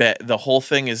 And the whole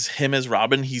thing is him as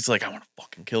Robin. He's like, I want to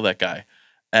fucking kill that guy.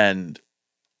 And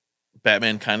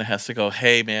Batman kind of has to go,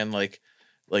 hey, man, like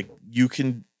you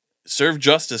can serve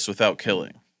justice without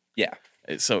killing. Yeah.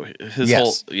 So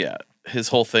his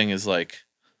whole thing is like.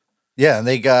 Yeah, and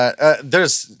they got,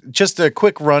 there's just a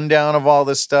quick rundown of all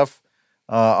this stuff.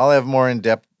 I'll have more in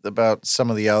depth about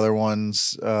some of the other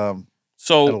ones at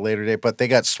a later date. But they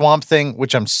got Swamp Thing,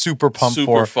 which I'm super pumped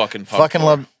for. Fucking pumped for.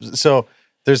 Love. So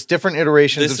there's different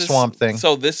iterations of Swamp Thing.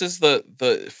 So this is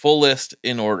the full list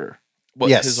in order.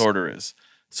 What his order is.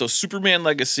 So Superman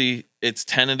Legacy, its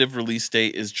tentative release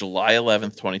date is July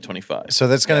 11th, 2025. So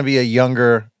that's going to be a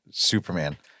younger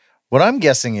Superman. What I'm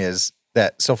guessing is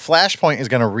that Flashpoint is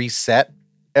going to reset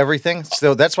everything.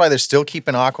 So that's why they're still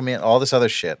keeping Aquaman, all this other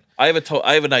shit. I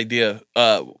have an idea.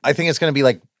 I think it's going to be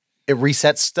like it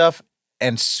resets stuff,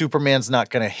 and Superman's not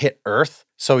going to hit Earth,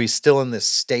 so he's still in this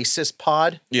stasis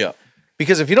pod. Yeah.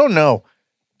 Because if you don't know,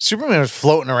 Superman was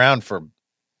floating around for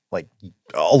like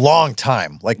a long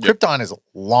time. Like Krypton is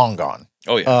long gone.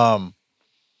 Oh yeah.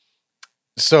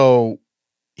 So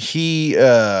he's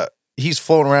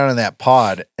floating around in that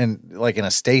pod and like in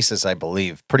a stasis, I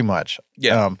believe, pretty much.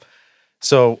 Yeah.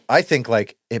 So I think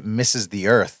like it misses the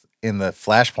Earth in the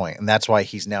Flashpoint, and that's why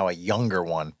he's now a younger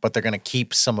one. But they're gonna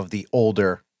keep some of the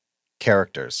older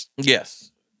characters.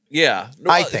 Yes. Yeah.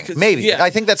 No, I think maybe. Yeah. I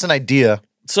think that's an idea.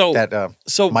 So that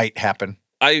might happen.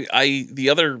 I the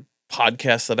other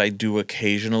podcast that I do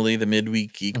occasionally, the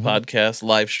Midweek Geek podcast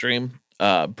live stream,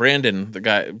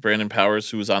 Brandon Powers,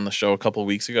 who was on the show a couple of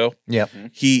weeks ago. Yep.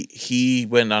 He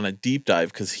went on a deep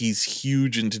dive because he's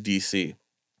huge into DC.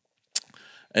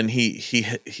 And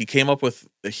he came up with,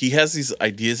 he has these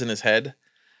ideas in his head,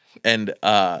 and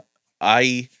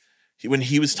when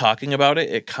he was talking about it,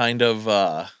 it kind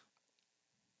of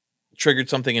triggered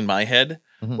something in my head.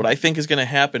 Mm-hmm. What I think is going to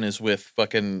happen is with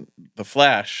fucking The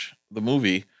Flash, the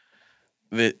movie,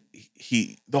 that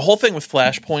the whole thing with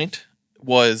Flashpoint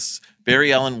was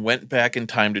Barry Allen went back in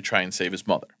time to try and save his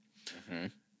mother. Mm-hmm.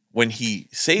 when he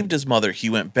saved his mother, he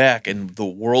went back and the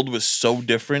world was so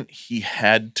different, he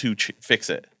had to fix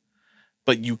it.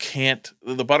 But you can't,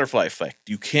 the butterfly effect,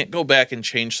 you can't go back and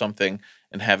change something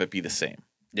and have it be the same.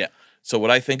 Yeah. So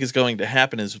what I think is going to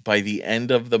happen is by the end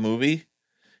of the movie,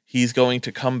 he's going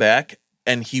to come back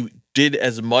and he did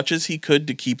as much as he could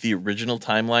to keep the original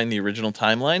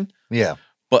timeline. Yeah.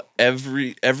 But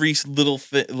every little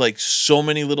thing, like so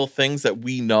many little things that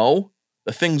we know,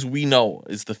 the things we know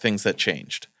is the things that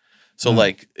changed. So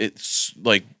like it's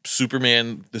like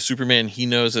Superman, the Superman he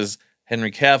knows as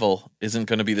Henry Cavill isn't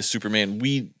going to be the Superman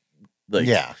we like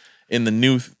in the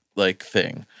new like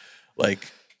thing.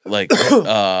 Like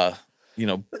the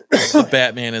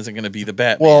Batman isn't going to be the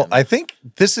Batman. Well, I think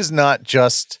this is not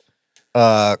just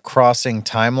crossing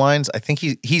timelines. I think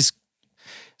he's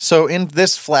so in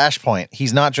this Flashpoint,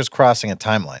 he's not just crossing a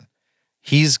timeline.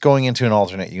 He's going into an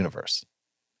alternate universe.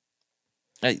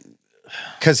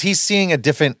 Because he's seeing a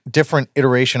different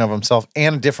iteration of himself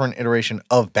and a different iteration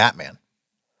of Batman.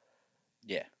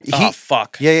 Yeah.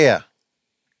 Fuck. Yeah.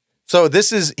 So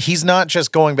he's not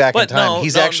just going back in time.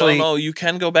 He's actually no. You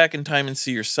can go back in time and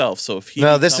see yourself. So if he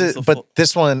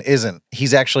this one isn't.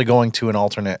 He's actually going to an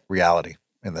alternate reality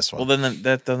in this one. Well, then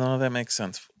that makes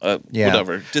sense.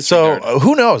 Whatever. Disregard. So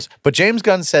who knows? But James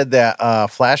Gunn said that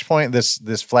Flashpoint,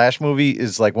 this Flash movie,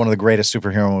 is like one of the greatest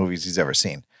superhero movies he's ever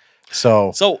seen.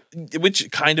 So which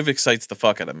kind of excites the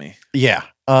fuck out of me. Yeah.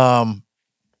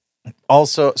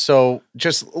 Also, so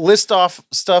just list off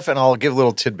stuff and I'll give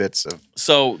little tidbits of.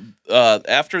 So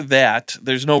after that,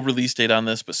 there's no release date on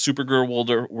this, but Supergirl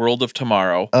World of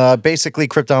Tomorrow. Basically,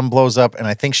 Krypton blows up, and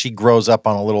I think she grows up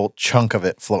on a little chunk of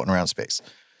it floating around space.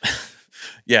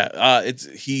 Yeah,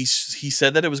 he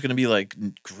said that it was going to be like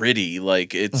gritty,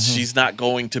 like she's not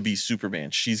going to be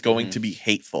Superman. She's going to be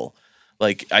hateful.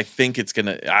 Like I think it's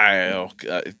gonna.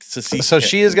 So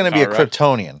she is going to be a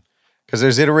Kryptonian. Because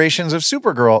there's iterations of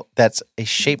Supergirl that's a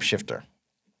shapeshifter.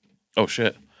 Oh,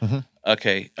 shit. Mm-hmm.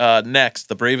 Okay. Next,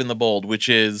 The Brave and the Bold, which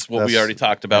is what we already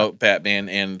talked about, Batman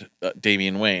and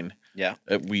Damian Wayne. Yeah.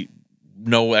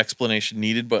 No explanation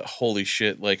needed, but holy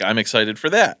shit. Like, I'm excited for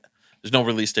that. There's no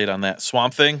release date on that.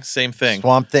 Swamp Thing, same thing.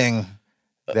 Swamp Thing,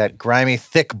 that grimy,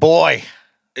 thick boy.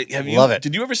 Love it.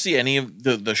 Did you ever see any of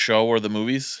the show or the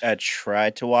movies? I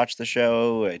tried to watch the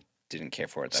show. I didn't care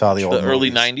for it. Saw the old the early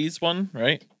 90s one,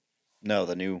 right? No,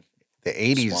 the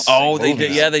 80s. Oh, they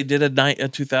did. Yeah, they did a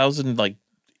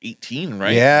 2018,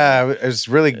 right? Yeah, it was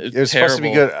really. It was supposed to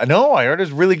be good. No, I heard it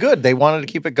was really good. They wanted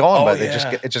to keep it going, but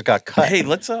it just got cut. Hey,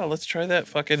 let's try that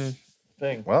fucking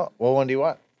thing. Well, what one do you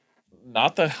want?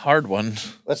 Not the hard one.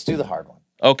 Let's do the hard one.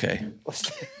 Okay.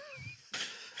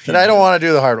 But I don't want to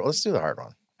do the hard one. Let's do the hard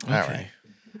one. Okay.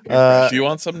 All right. Do you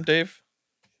want some, Dave?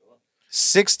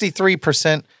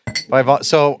 63% by volume.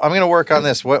 So I'm going to work on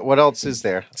this. What else is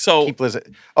there? So keep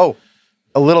listening. Oh,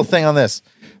 a little thing on this.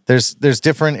 There's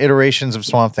different iterations of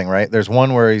Swamp Thing, right? There's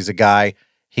one where he's a guy.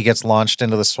 He gets launched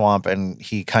into the swamp and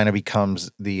he kind of becomes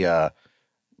the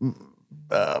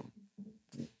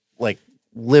like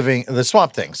living the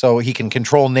Swamp Thing. So he can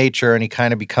control nature and he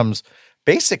kind of becomes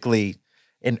basically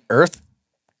an earth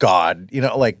god,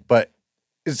 but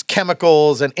it's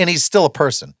chemicals and he's still a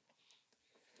person.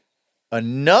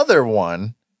 Another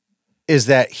one is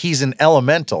that he's an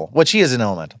elemental, which he is an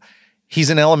elemental. He's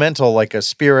an elemental like a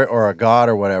spirit or a god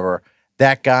or whatever.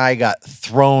 That guy got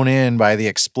thrown in by the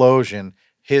explosion.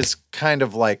 His kind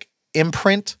of like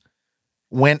imprint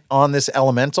went on this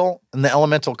elemental, and the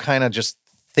elemental kind of just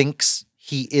thinks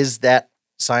he is that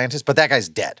scientist, but that guy's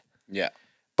dead. Yeah.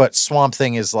 But Swamp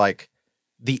Thing is like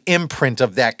the imprint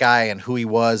of that guy and who he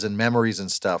was and memories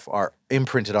and stuff are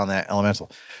imprinted on that elemental.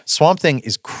 Swamp Thing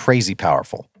is crazy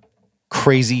powerful.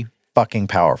 Crazy fucking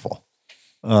powerful.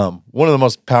 One of the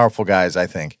most powerful guys, I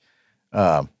think.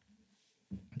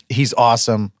 He's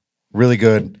awesome. Really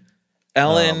good.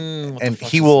 Alan. And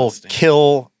he will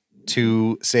kill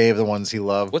to save the ones he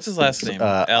loved. What's his last name?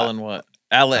 Alan what?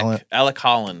 Alec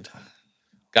Holland.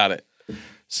 Got it.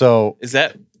 So is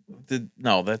that...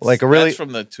 that's like that's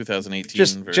from the 2018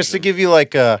 version. Just to give you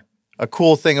like a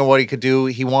cool thing of what he could do.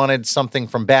 He wanted something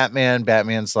from Batman.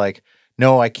 Batman's like,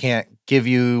 no, I can't give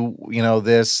you,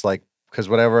 this, like, because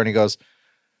whatever. And he goes,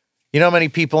 how many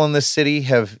people in this city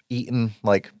have eaten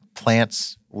like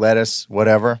plants, lettuce,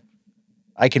 whatever?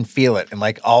 I can feel it. And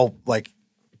like, I'll like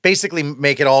basically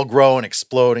make it all grow and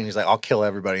explode. And he's like, I'll kill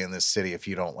everybody in this city if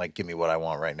you don't like give me what I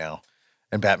want right now.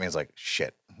 And Batman's like,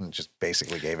 shit. And just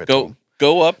basically gave it to him.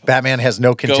 Go up. Batman has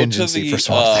no contingency for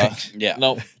Swamp Thing. Yeah.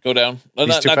 No, go down. No,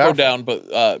 not go down,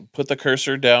 but put the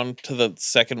cursor down to the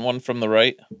second one from the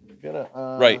right.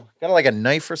 Right. Got like a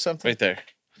knife or something? Right there.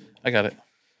 I got it.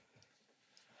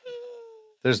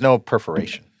 There's no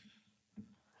perforation.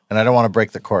 And I don't want to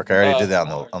break the cork. I already did that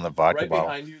on the vodka bottle.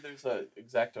 Right behind you, there's an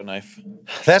X-Acto knife.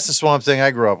 That's the Swamp Thing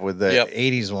I grew up with, the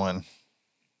 80s one.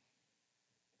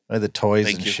 I had the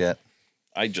toys and shit.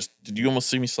 Did you almost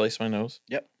see me slice my nose?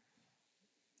 Yep.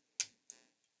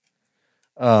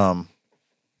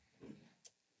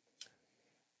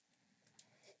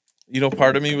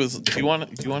 Part of me was, do you want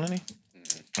any?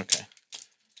 Okay.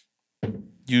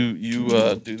 You do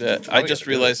that. I just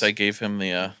realized I gave him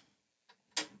the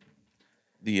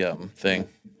thing.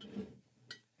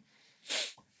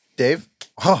 Dave?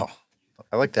 Oh,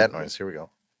 I like that noise. Here we go.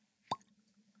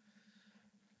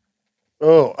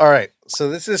 Oh, all right. So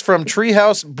this is from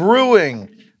Treehouse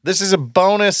Brewing. This is a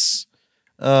bonus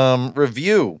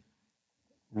review.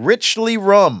 Richly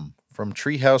Rum from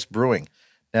Treehouse Brewing.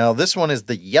 Now, this one is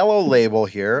the yellow label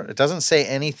here. It doesn't say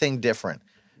anything different.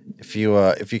 If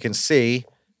you can see,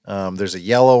 there's a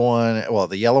yellow one. Well,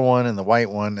 the yellow one and the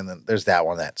white one, and then there's that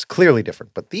one that's clearly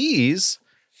different. But these,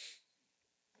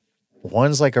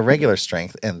 one's like a regular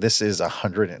strength, and this is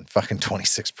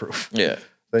 126 proof. Yeah.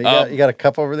 So you got a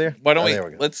cup over there? Why don't we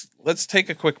let's take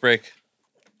a quick break.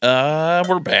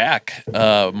 We're back.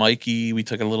 Mikey, we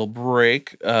took a little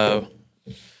break.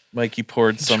 Mikey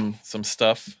poured some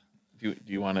stuff. Do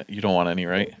you want it? You don't want any,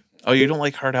 right? Oh, you don't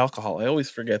like hard alcohol. I always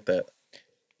forget that.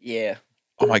 Yeah.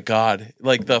 Oh my god.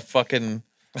 Like the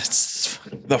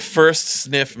first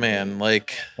sniff, man.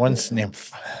 Like one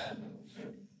sniff.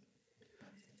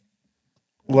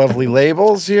 Lovely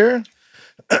labels here.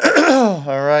 All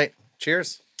right.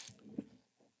 Cheers.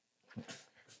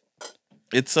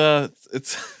 It's a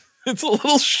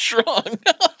little strong.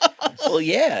 Well,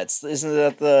 yeah. Isn't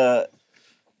that the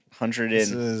 108 or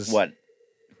something?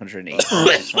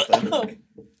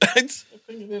 It's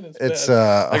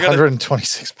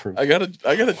 126 proof. I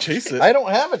gotta chase it. I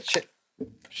don't have a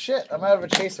shit. I'm out of a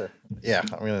chaser. Yeah,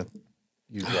 I'm gonna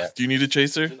use that. Do you need a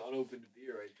chaser? It's an unopened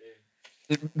beer right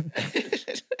there.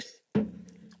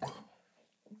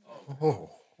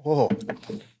 Whoa.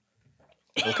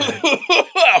 Okay.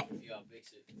 Yeah,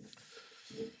 mix it.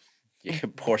 You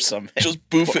can pour some. Just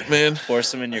boof it, man. Pour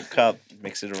some in your cup.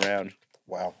 Mix it around.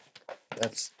 Wow.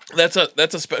 That's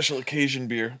a special occasion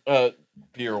beer. Wow.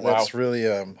 That's really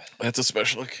That's a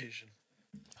special occasion.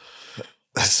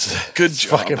 That's good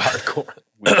job. Fucking hardcore.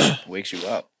 Wakes you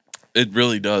up. It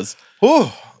really does. Ooh,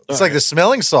 it's like the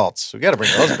smelling salts. We got to bring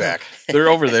those back. They're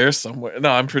over there somewhere.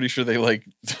 No, I'm pretty sure they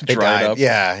dried up.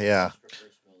 Yeah.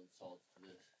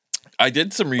 I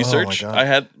did some research. I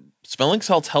had smelling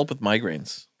salts help with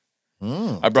migraines.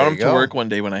 I brought them to work one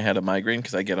day when I had a migraine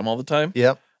because I get them all the time.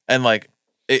 Yep. And like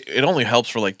it only helps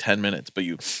for like 10 minutes, but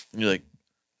you're like,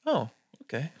 oh,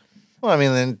 okay. Well, I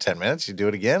mean, in 10 minutes you do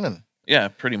it again and yeah,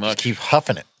 pretty much. Keep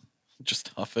huffing it.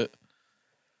 Just huff it.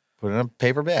 Put it in a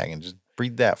paper bag and just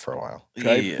breathe that for a while.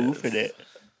 Try boofing it.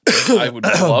 I would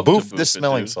love boof to this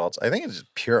smelling salts. I think it's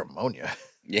just pure ammonia.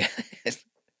 Yeah.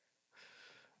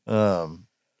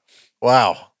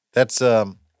 Wow. That's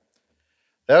that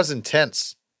was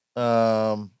intense. We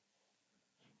gonna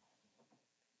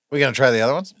try the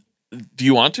other ones? Do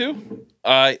you want to?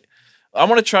 I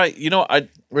want to try.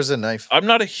 Where's the knife? I'm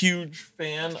not a huge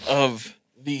fan of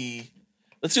the.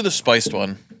 Let's do the spiced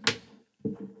one.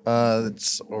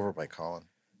 It's over by Colin.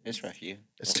 It's right here.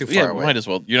 It's too far away. Might as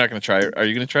well. You're not gonna try it. Are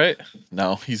you gonna try it?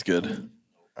 No, he's good.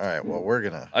 All right. Well, we're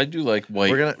gonna. I do like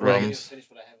white rums. Finish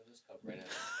what I have in this cup right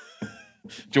now.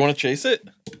 Do you want to chase it?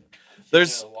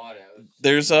 There's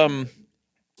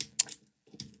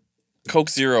Coke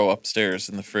Zero upstairs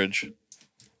in the fridge.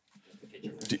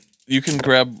 You can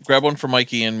grab one for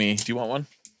Mikey and me. Do you want one?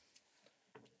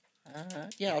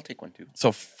 Yeah, I'll take one too.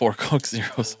 So 4 Coke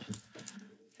Zeros.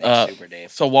 Thanks, Super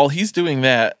Dave. So while he's doing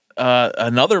that,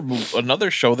 another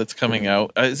show that's coming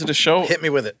out. Is it a show? Hit me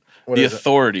with it. The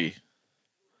Authority.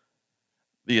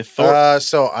 The Authority.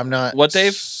 So I'm not. What,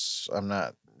 Dave? I'm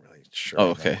not really sure. Oh,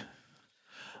 okay.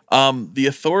 The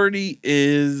Authority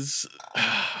is.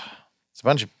 It's a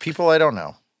bunch of people I don't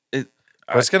know.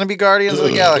 But it's going to be Guardians of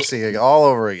the Galaxy all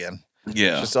over again.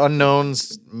 Yeah. Just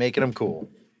unknowns making them cool.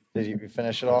 Did you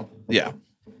finish it all? Yeah.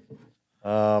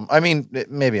 I mean,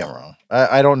 maybe I'm wrong.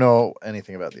 I don't know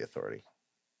anything about the Authority.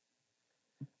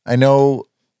 I know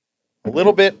a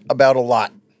little bit about a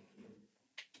lot.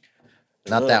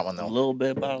 Not that one, though. A little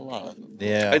bit about a lot.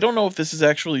 Yeah. I don't know if this is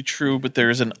actually true, but there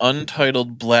is an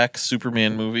untitled Black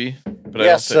Superman movie. But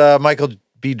yes, Michael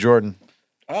B. Jordan.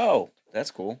 Oh,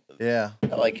 that's cool. Yeah.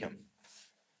 I like him.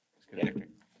 He's a good actor.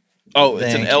 Oh,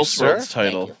 it's an Elseworlds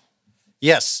title.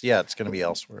 Yes, yeah, it's going to be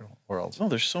Elseworlds. Oh,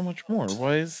 there's so much more.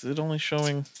 Why is it only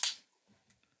showing?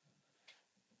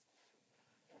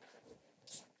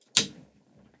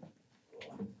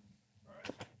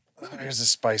 Here's a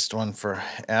spiced one for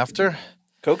after.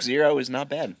 Coke Zero is not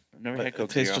bad. I've never had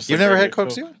Coke Zero. You've never had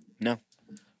Coke Zero? No.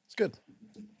 It's good.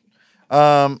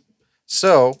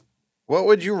 So what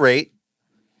would you rate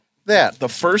that? The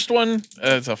first one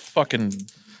is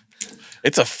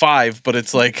it's a 5, but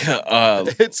it's like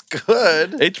it's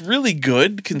good. It's really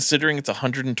good considering it's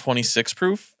 126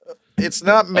 proof. It's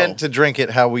not meant to drink it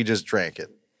how we just drank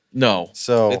it. No.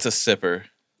 So it's a sipper.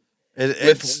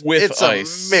 It's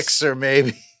ice. A mixer,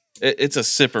 maybe. It's a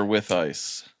sipper with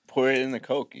ice. Pour it in the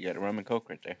Coke. You got a rum and Coke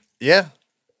right there. Yeah.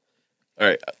 All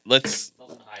right, let's.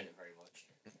 Doesn't hide it very much.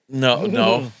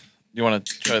 No. You want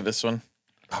to try this one?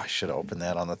 Oh, I should have opened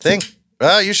that on the thing.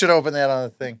 Well, you should open that on the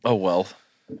thing. Oh well.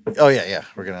 Oh yeah.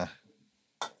 We're gonna.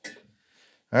 All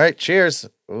right. Cheers.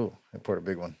 Ooh, I poured a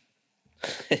big one.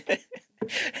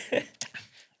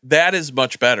 That is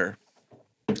much better.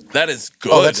 That is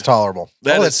good. Oh, that's tolerable.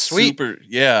 That's sweet. Super,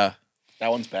 yeah. That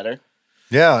one's better.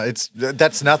 Yeah,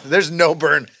 that's nothing. There's no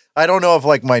burn. I don't know if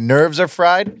like my nerves are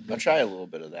fried. I'll try a little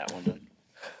bit of that one then.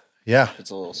 Yeah,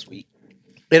 It's a little sweet.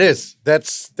 it is.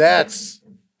 That's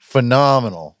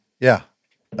phenomenal. Yeah.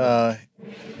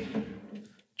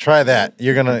 Try that.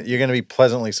 You're gonna be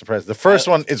pleasantly surprised. The first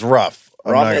one is rough.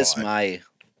 Rum is my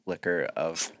liquor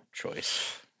of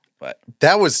choice, but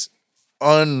that was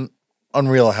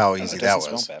unreal how easy that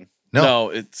was. Smell bad. No,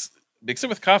 it's mix it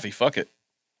with coffee. Fuck it.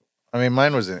 I mean,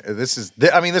 mine was.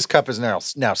 This cup is now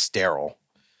sterile.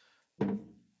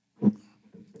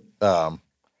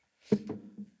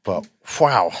 But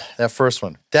wow, that first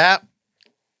one. That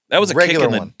was a regular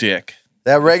kick in one. the dick.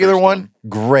 That regular one,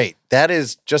 great. That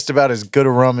is just about as good a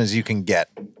rum as you can get.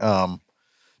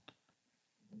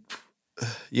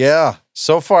 Yeah.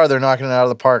 So far, they're knocking it out of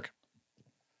the park.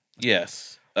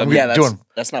 Yes.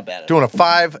 That's not bad. Doing a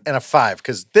 5 and a 5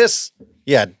 because this,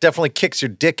 definitely kicks your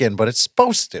dick in, but it's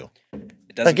supposed to.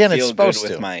 It doesn't Again, feel it's supposed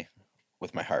good to.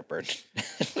 with my heartburn.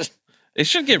 It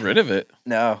should get rid of it.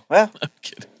 No, well, I'm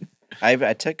kidding.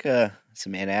 I took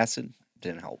some antacid.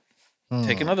 Didn't help.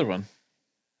 Take another one.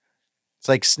 It's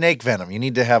like snake venom. You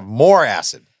need to have more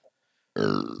acid,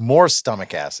 more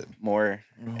stomach acid. More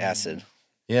acid.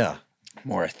 Yeah.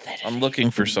 More aesthetic. I'm looking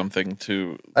for something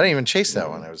to. I didn't even chase that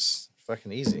one. It was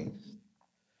fucking easy.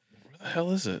 Where the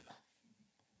hell is it?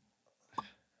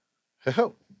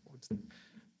 Oh.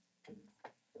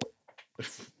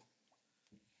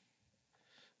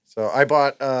 So I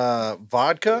bought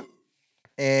vodka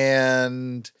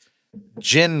and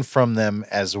gin from them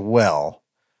as well.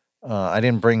 I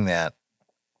didn't bring that.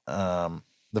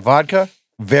 The vodka,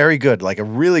 very good. Like a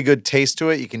really good taste to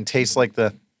it. You can taste like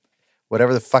the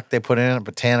whatever the fuck they put in it,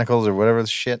 botanicals or whatever the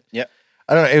shit. Yep.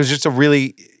 I don't know. It was just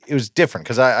it was different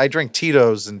because I drink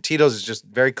Tito's and Tito's is just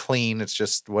very clean. It's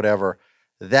just whatever.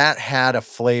 That had a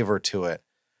flavor to it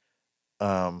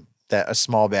that a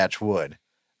small batch would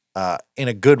in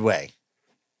a good way.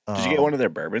 Did you get one of their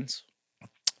bourbons?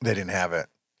 They didn't have it.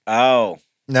 Oh.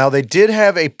 Now, they did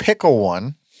have a pickle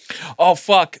one. Oh,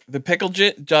 fuck. The pickle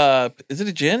gin. Is it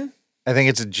a gin? I think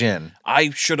it's a gin.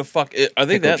 I should have fucked it. Are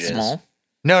they Pickle that jizz. small?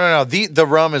 No. The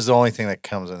rum is the only thing that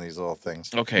comes in these little things.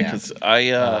 Okay, because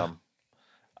I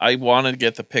wanted to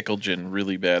get the pickle gin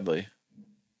really badly.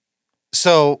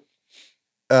 So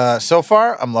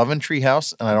far, I'm loving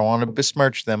Treehouse, and I don't want to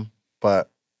besmirch them,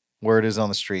 but word is on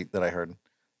the street that I heard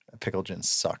pickle gin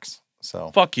sucks.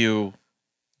 So Fuck you.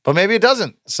 But maybe it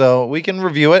doesn't. So we can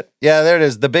review it. Yeah, there it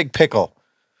is. The Big Pickle.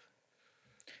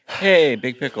 Hey,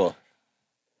 Big Pickle.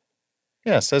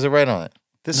 Yeah, it says it right on it.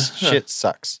 This shit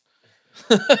sucks.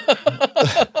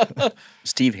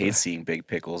 Steve hates seeing big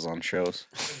pickles on shows.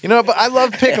 You know, but I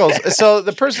love pickles. So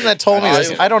the person that told me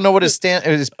this, I don't know what his stance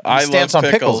on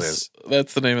pickles is.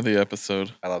 That's the name of the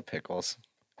episode. I love pickles.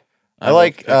 I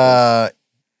like the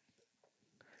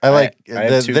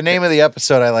two name of the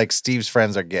episode. I like Steve's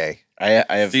friends are gay. I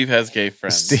have Steve has gay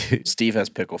friends. Steve has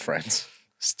pickle friends.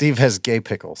 Steve has gay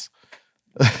pickles.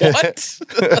 What?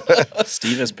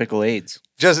 Steve has pickle AIDS.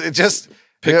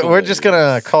 We're just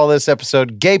gonna call this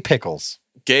episode "Gay Pickles."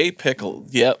 Gay pickle.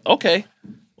 Yeah. Okay.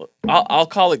 Well, I'll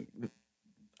call it.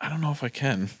 I don't know if I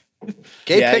can.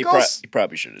 Gay pickles. You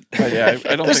probably should. Yeah.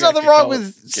 I don't. There's think I nothing could wrong call with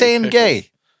it saying pickles. gay.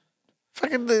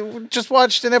 Fucking just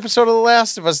watched an episode of The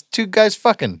Last of Us. 2 guys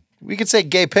fucking. We could say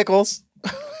gay pickles.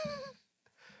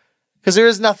 Because there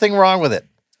is nothing wrong with it.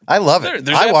 I love it.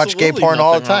 There's I watch gay absolutely porn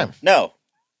all the nothing time. wrong. No.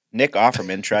 Nick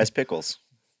Offerman tries pickles.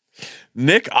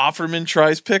 Nick Offerman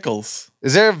tries pickles.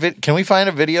 Is there can we find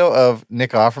a video of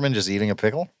Nick Offerman just eating a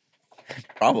pickle?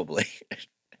 Probably.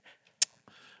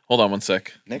 Hold on one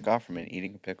sec. Nick Offerman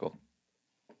eating a pickle.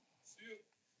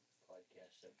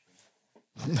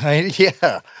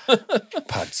 Yeah.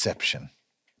 Podception.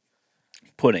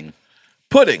 Pudding.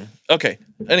 Pudding. Okay.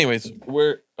 Anyways,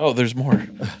 there's more.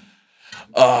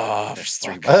 There's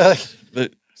 3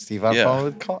 Steve on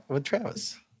phone with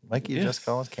Travis. Mikey just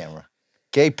call his camera.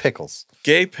 Gay Pickles.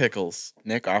 Gay Pickles.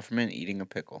 Nick Offerman eating a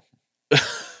pickle.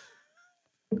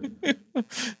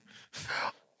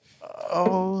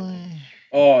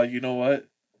 Oh, you know what?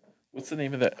 What's the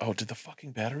name of that? Oh, did the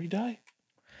fucking battery die?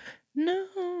 No.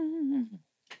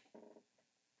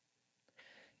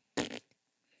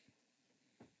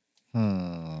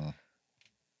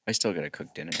 I still gotta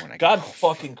cook dinner when I God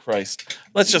fucking Christ.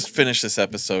 Let's just finish this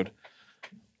episode.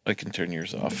 I can turn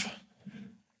yours off.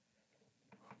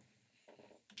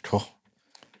 Cool.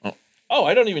 Oh,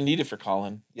 I don't even need it for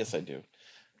Colin. Yes, I do.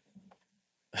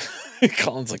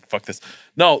 Colin's like, fuck this.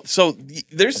 No, so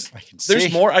there's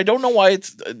more. I don't know why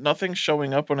it's nothing's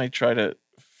showing up when I try to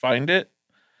find it.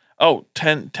 Oh,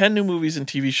 10 new movies and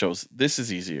TV shows. This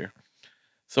is easier.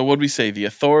 So what'd we say? The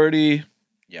Authority.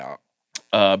 Yeah.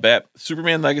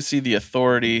 Superman Legacy, The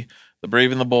Authority, The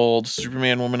Brave and the Bold,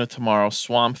 Superman Woman of Tomorrow,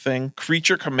 Swamp Thing,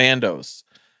 Creature Commandos.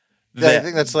 I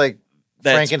think that's like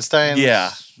Frankenstein.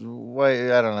 Yeah.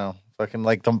 Why, I don't know. Fucking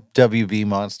like the WB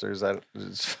monsters.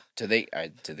 Do they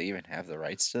even have the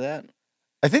rights to that?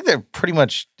 I think they're pretty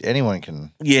much anyone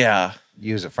can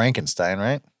use a Frankenstein,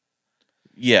 right?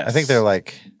 Yes. I think they're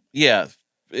like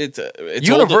it's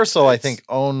Universal. I think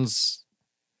owns.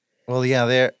 Well, yeah,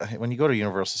 they're when you go to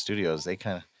Universal Studios, they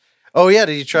kind of. Oh yeah,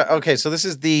 did you try? Okay, so this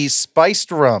is the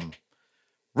spiced rum,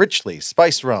 richly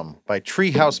spiced rum by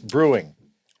Treehouse Brewing.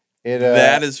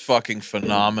 That is fucking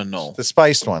phenomenal. The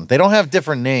spiced one. They don't have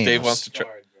different names. Dave wants to try.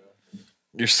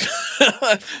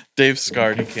 Dave's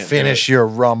scarred. He can't finish your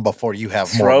rum before you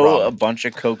have more rum. Throw a bunch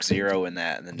of Coke Zero in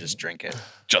that and then just drink it.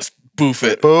 Just boof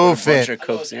it. Boof it. A bunch of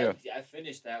Coke Zero. I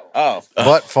finished that one. Oh.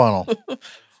 Butt funnel.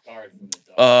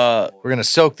 We're gonna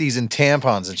soak these in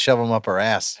tampons and shove them up our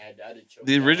ass.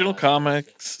 The original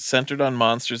comics centered on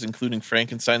monsters, including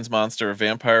Frankenstein's monster, a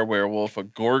vampire werewolf, a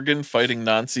Gorgon fighting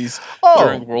Nazis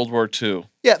during World War II.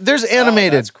 Yeah, there's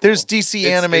animated. Cool. There's DC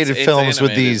animated films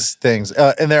with these things,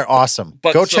 and they're awesome.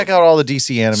 Go check out all the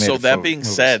DC animated. So that being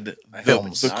said,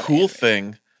 the cool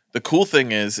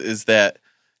thing is that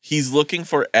he's looking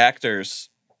for actors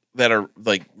that are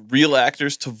like real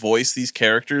actors to voice these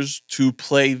characters to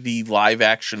play the live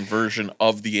action version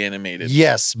of the animated.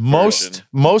 Yes, most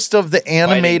of the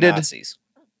animated Nazis.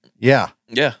 Yeah.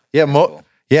 They're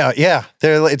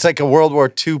it's like a World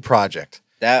War II project.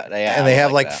 And they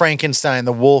have like Frankenstein,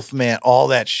 the Wolfman, all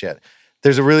that shit.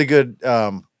 There's a really good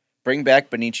bring back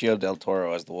Benicio del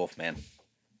Toro as the Wolfman.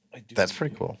 That's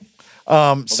pretty cool.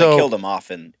 They killed him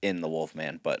off in the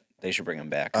Wolfman, but they should bring him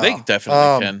back. They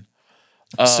definitely can.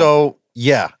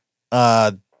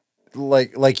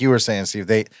 Like you were saying,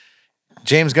 Steve,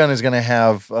 James Gunn is going to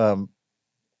have the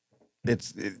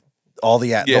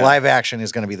live action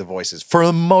is going to be the voices for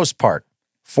the most part,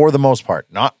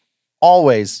 not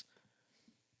always,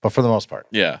 but for the most part.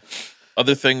 Yeah.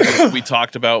 Other things we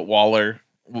talked about, Waller.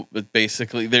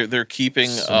 Basically, they're keeping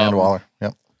Amanda Waller.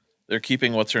 Yep. They're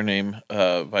keeping what's her name,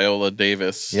 Viola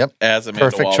Davis. Yep. As Amanda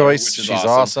Perfect Waller, choice. Which is She's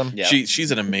awesome. Yeah.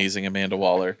 She's an amazing Amanda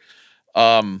Waller.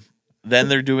 Then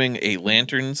they're doing a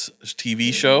Lanterns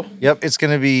TV show. Yep, it's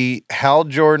going to be Hal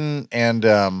Jordan and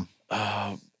oh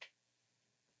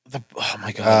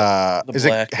my god, is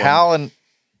it Hal and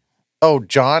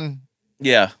John?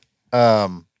 Yeah.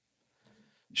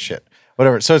 Shit.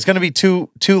 Whatever. So it's going to be two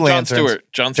Lanterns.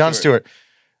 John Stewart.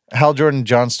 Hal Jordan,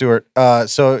 John Stewart.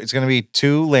 So it's going to be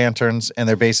 2 Lanterns, and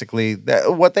they're basically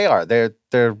what they are.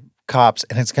 They're cops,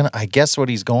 and it's going to. I guess what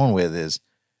he's going with is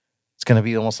it's going to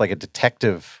be almost like a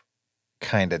detective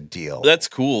kind of deal. That's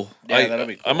cool. Yeah, that'll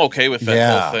be cool. I'm okay with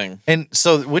that whole thing. And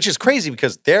so, which is crazy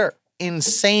because they're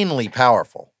insanely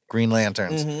powerful, Green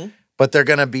Lanterns, but they're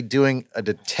going to be doing a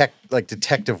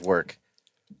detective work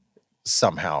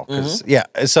somehow.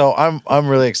 So I'm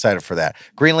really excited for that.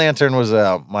 Green Lantern was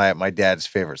my dad's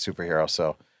favorite superhero.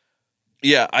 So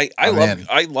yeah,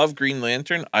 I love Green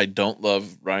Lantern. I don't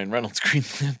love Ryan Reynolds' Green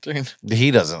Lantern.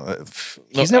 He doesn't.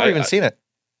 He's never even seen it.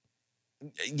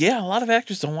 Yeah, a lot of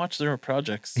actors don't watch their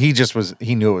projects. He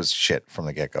knew it was shit from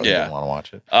the get-go. He didn't want to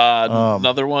watch it.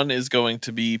 Another one is going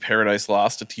to be Paradise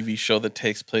Lost, a TV show that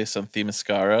takes place on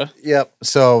Themyscira. Yep.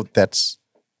 So that's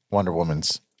Wonder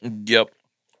Woman's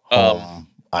home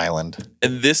island.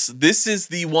 And this is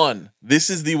the one. This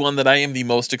is the one that I am the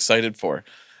most excited for.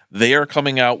 They are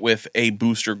coming out with a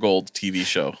Booster Gold TV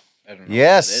show. I don't know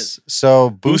yes. what that is.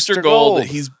 So Booster Gold.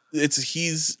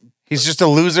 He's just a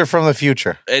loser from the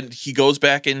future. And he goes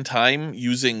back in time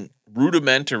using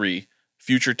rudimentary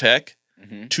future tech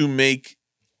to make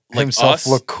himself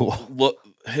look cool.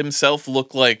 himself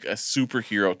look like a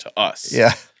superhero to us.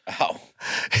 Yeah. Oh.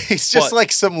 He's just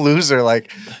like some loser,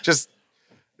 like just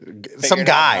some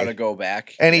guy. How to go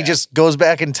back. And he just goes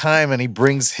back in time and he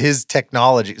brings his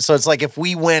technology. So it's like if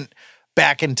we went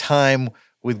back in time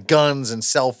with guns and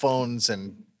cell phones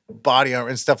and body armor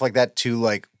and stuff like that to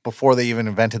like before they even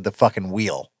invented the fucking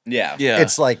wheel. Yeah.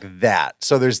 It's like that.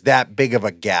 So there's that big of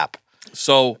a gap.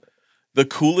 So the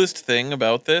coolest thing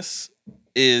about this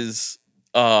is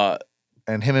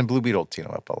and him and Blue Beetle team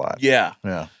up a lot. Yeah.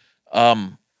 Yeah.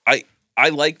 I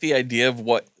like the idea of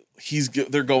what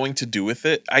they're going to do with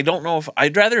it. I don't know if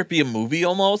I'd rather it be a movie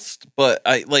almost, but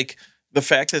I like the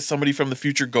fact that somebody from the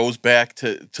future goes back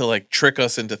to like trick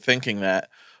us into thinking that.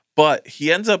 But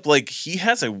he ends up like he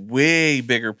has a way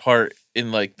bigger part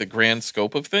in like the grand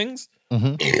scope of things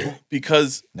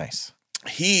because nice.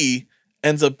 He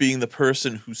ends up being the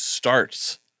person who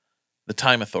starts the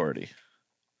Time Authority.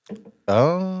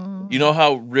 Oh, you know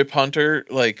how Rip Hunter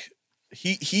like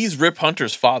he's Rip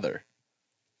Hunter's father.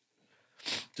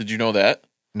 Did you know that?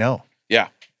 No. Yeah.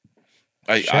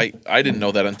 I didn't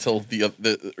know that until the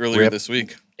earlier this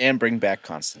week. And bring back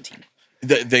Constantine.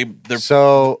 They're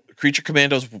so Creature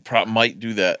Commandos might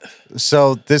do that.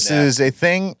 So this is a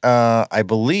thing. I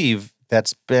believe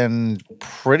that's been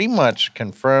pretty much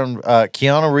confirmed.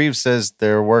 Keanu Reeves says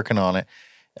they're working on it.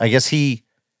 I guess he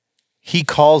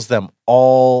calls them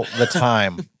all the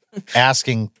time,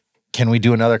 asking, "Can we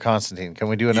do another Constantine? Can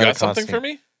we do another Constantine?" Something for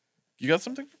me? You got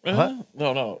something? What?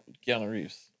 No, Keanu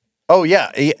Reeves. Oh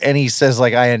yeah, and he says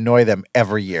like I annoy them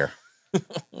every year.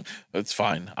 That's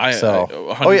fine.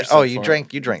 You drank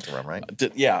the rum, right?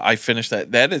 Yeah, I finished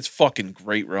that. That is fucking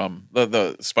great rum.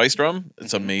 The spiced rum,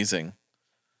 it's amazing.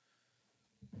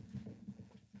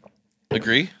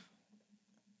 Agree?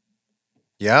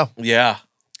 Yeah. Yeah.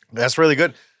 That's really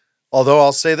good. Although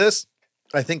I'll say this,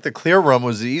 I think the clear rum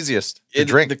was the easiest to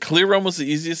drink. The clear rum was the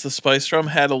easiest. The spiced rum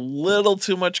had a little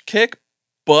too much kick,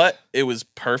 but it was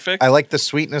perfect. I like the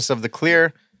sweetness of the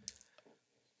clear.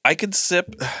 I could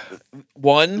sip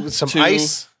one, with some 2,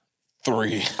 ice.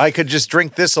 3. I could just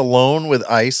drink this alone with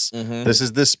ice. Mm-hmm. This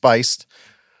is this spiced.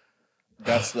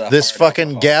 That's this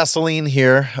fucking gasoline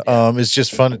here is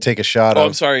just fun to take a shot of.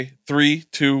 I'm sorry. 3,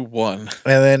 2, 1. And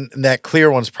then that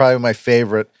clear one's probably my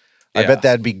favorite. I bet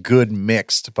that'd be good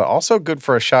mixed, but also good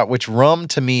for a shot, which rum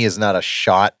to me is not a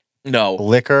shot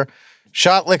liquor.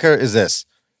 Shot liquor is this.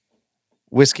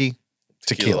 Whiskey,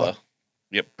 tequila.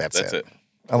 Yep. That's it.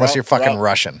 Unless you're fucking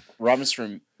Russian. Rum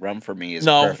for me is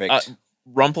perfect.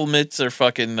 Rumpelmitz are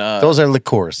fucking... those are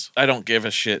liqueurs. I don't give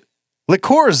a shit.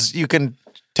 Liqueurs you can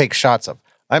take shots of.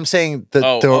 I'm saying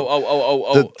I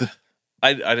didn't...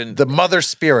 The mother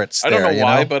spirits I don't there, know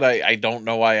why, but I don't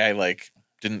know why I like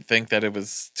didn't think that it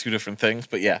was two different things,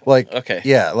 but yeah. Like, okay.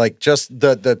 Yeah, like just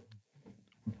the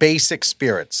basic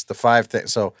spirits, the 5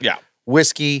 things. So yeah.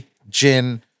 Whiskey,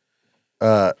 gin,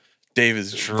 Dave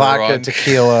is drunk. Vodka,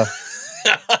 tequila.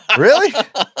 Really?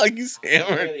 He's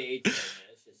hammered.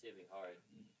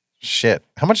 Shit.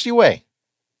 How much do you weigh?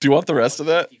 Do you want the rest of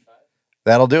that?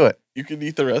 That'll do it. You can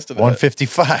eat the rest of that.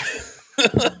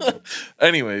 155.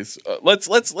 Anyways,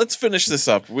 let's finish this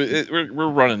up. We're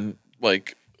running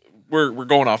like we're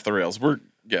going off the rails.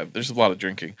 There's a lot of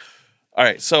drinking. All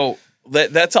right, so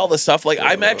that's all the stuff. Like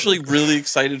I'm actually really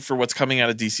excited for what's coming out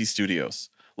of DC Studios.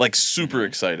 Like super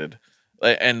excited.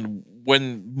 And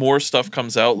when more stuff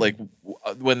comes out, like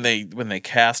when they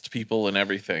cast people and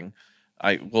everything,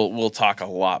 we'll talk a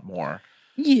lot more.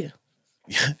 Yeah.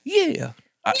 Yeah.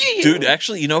 Dude,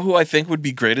 actually, you know who I think would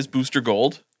be great as Booster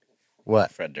Gold?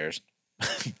 What? Fred Durst.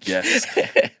 Yes.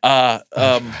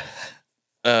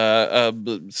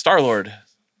 Star-Lord.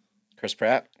 Chris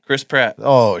Pratt.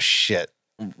 Oh shit.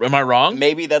 Am I wrong?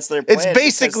 Maybe that's their plan. It's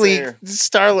basically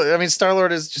Star-Lord. I mean,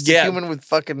 Star-Lord is just a human with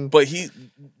fucking... But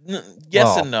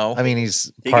and no. I mean, he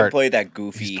can play that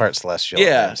goofy... He's part Celestial.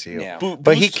 Yeah.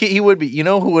 But he would be... You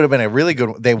know who would have been a really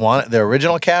good... The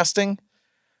original casting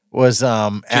was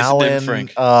Alan...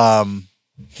 Frank.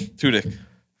 Tudyk.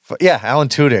 Yeah, Alan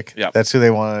Tudyk. Yeah. That's who they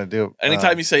wanted to do.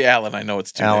 Anytime you say Alan, I know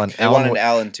it's Tudyk. They wanted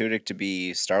Alan Tudyk to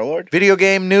be Star-Lord? Video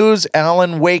game news,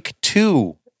 Alan Wake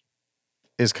 2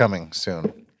 is coming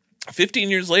soon.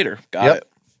 15 years later. Got it.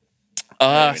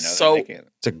 It's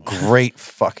a great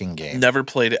fucking game. Never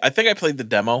played it. I think I played the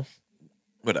demo.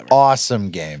 Whatever.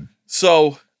 Awesome game.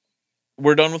 So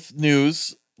we're done with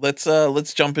news. Let's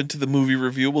jump into the movie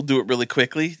review. We'll do it really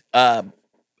quickly.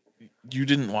 You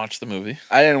didn't watch the movie.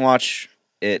 I didn't watch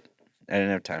it. I didn't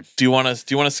have time. Do you want to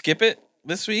skip it?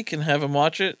 this week and have him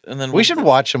watch it, and then we should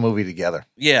watch a movie together.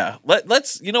 Yeah,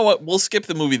 let's. You know what? We'll skip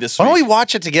the movie this Why week. don't we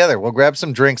watch it together? We'll grab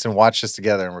some drinks and watch this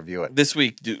together and review it this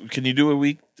week. Can you do a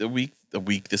week this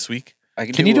week?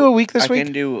 Can you do a week this week? I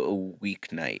can do a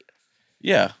weeknight.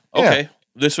 Yeah. Okay.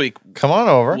 This week. Come on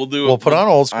over. We'll put on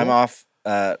old school. I'm off.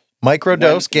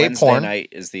 Microdose gay Wednesday porn. night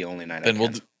is the only night. Then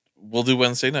we'll do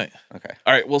Wednesday night. Okay.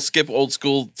 All right. We'll skip old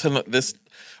school to this.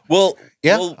 I'm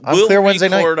clear Wednesday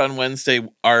night. We'll record on Wednesday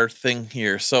our thing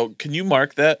here. So can you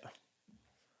mark that?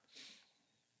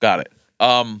 Got it.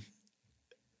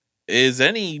 Is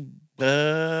any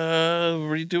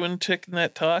redoing Tick and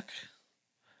That Talk?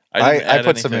 I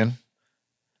put some in.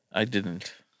 I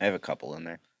didn't. I have a couple in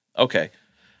there. Okay.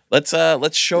 Let's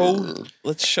show.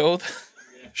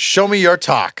 Show me your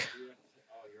talk.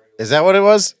 Is that what it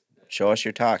was? Show us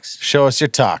your talks. Show us your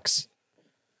talks.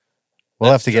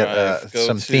 We'll have to get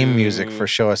some theme music for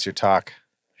Show Us Your Talk.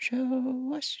 Show us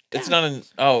your talk. It's not in.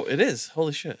 Oh, it is.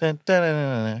 Holy shit. Dun, dun, dun,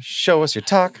 dun, dun. Show us your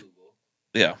talk.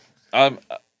 Yeah. I'm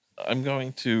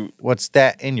going to. What's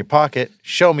that in your pocket?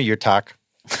 Show me your talk.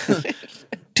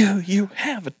 Do you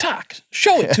have a talk?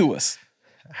 Show it to us.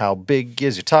 How big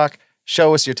is your talk?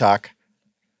 Show us your talk.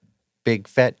 Big,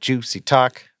 fat, juicy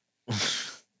talk.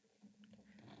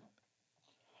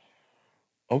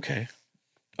 Okay.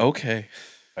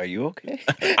 Are you okay?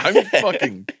 I'm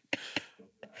fucking.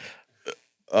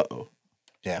 Uh-oh.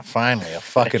 Yeah, finally, a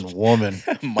fucking woman.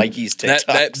 Mikey's TikToks.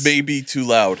 That may be too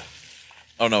loud.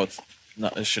 Oh, no, it's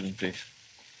not. It shouldn't be.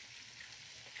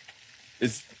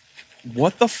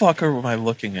 What the fuck am I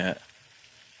looking at?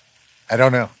 I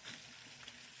don't know.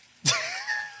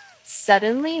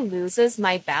 Suddenly loses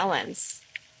my balance.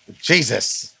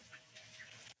 Jesus.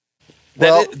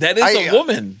 That is a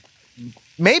woman.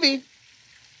 Maybe.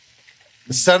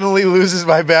 Suddenly loses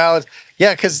my balance.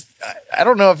 Yeah, because I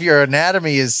don't know if your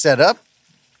anatomy is set up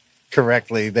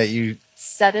correctly that you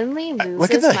suddenly loses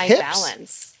look at the my hips.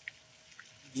 Balance.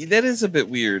 That is a bit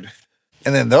weird.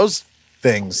 And then those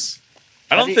things.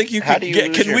 I don't think you can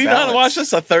get. Can we not watch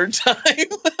this a third time?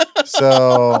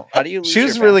 So how do you? Lose she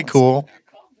was your really balance? cool.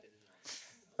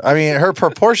 I mean, her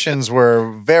proportions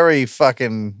were very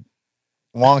fucking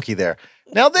wonky there.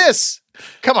 Now this,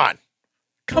 come on.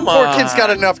 Poor kid's got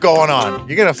enough going on.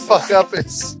 You're gonna fuck up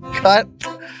his cut.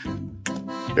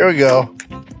 Here we go.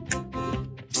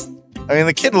 I mean,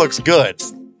 the kid looks good,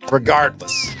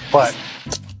 regardless. But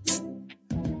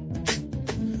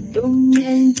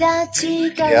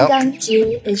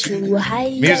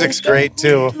music's great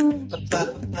too.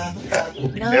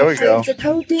 There we go.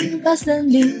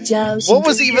 What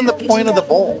was even the point of the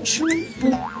bowl?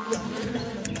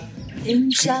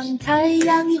 Looks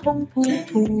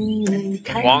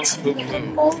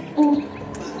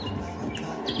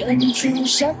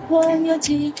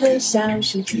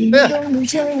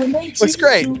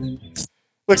great.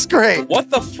 Looks great. What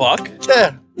the fuck?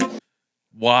 Yeah.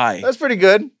 Why? That's pretty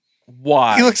good.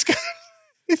 Why? He looks good.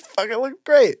 He fucking looks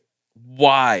great.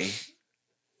 Why?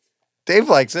 Dave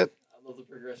likes it. I love the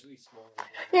progressively small.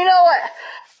 You know what?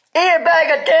 Eat a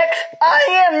bag of dicks.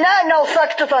 I am not no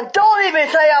sex offender. Don't even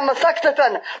say I'm a sex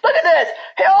offender. Look at this.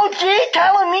 OG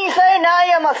telling me saying I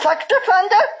am a sex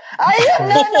offender? I am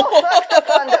not no sex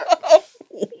offender.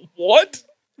 What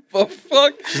the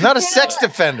fuck? She's not a sex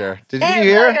defender. Did you Eat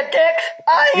hear? a bag of dicks.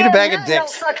 I Eat a am bag of not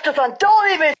dicks. no sex offender.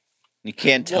 Don't even. You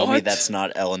can't tell me What? that's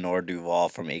not Eleanor Duval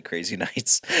from 8 Crazy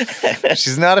Nights.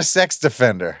 She's not a sex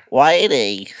defender.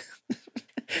 Whitey.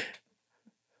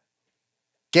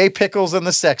 Gay Pickles and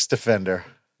the sex defender.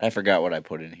 I forgot what I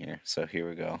put in here, so here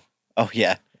we go. Oh,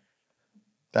 yeah.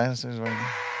 Dinosaurs.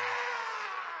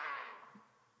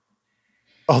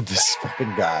 Oh, this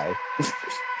fucking guy.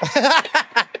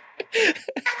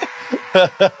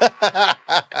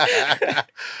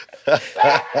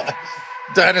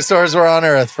 Dinosaurs were on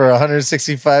Earth for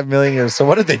 165 million years. So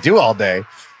what did they do all day?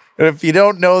 And if you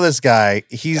don't know this guy,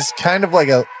 he's kind of like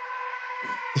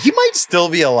he might still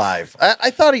be alive.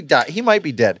 I thought he died. He might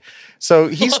be dead. So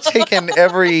he's taken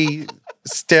every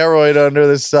steroid under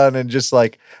the sun and just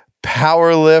like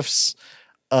power lifts.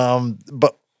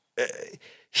 But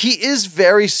he is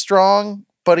very strong,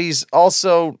 but he's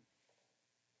also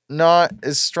not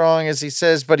as strong as he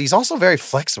says, but he's also very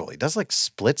flexible. He does like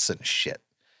splits and shit.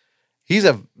 He's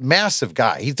a massive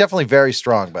guy. He's definitely very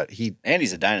strong, but And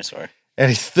he's a dinosaur. and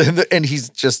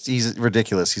he's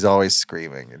ridiculous. He's always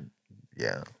screaming and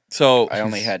yeah. So I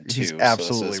only had 2. He's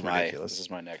absolutely so ridiculous. This is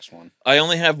my next one. I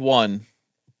only have one,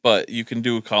 but you can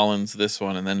do Collins this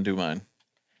one and then do mine.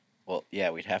 Well, yeah,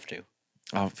 we'd have to.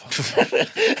 Oh, fuck.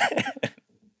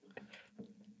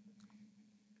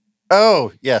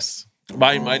 Oh, yes.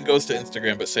 Mine goes to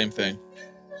Instagram, but same thing.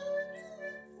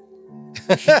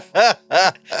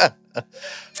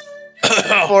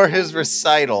 For his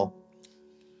recital.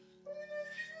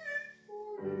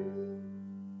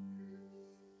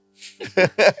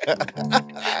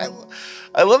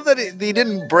 I love that he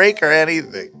didn't break or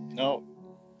anything. No.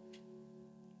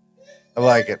 I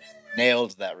like it.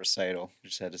 Nailed that recital.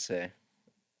 Just had to say.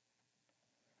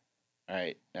 All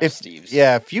right, now If Steve's.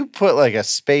 yeah, if you put like a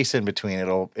space in between,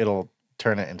 it'll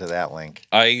turn it into that link.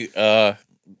 Here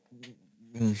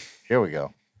Here we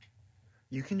go.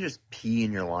 You can just pee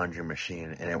in your laundry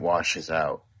machine and it washes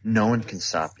out. No one can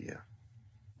stop you.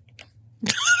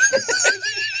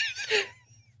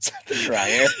 The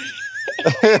dryer.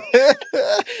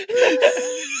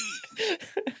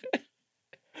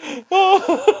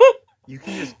 You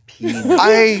can just pee in your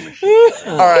laundry machine.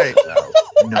 All right.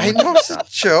 No I one know can it's a stop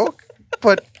joke,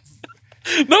 but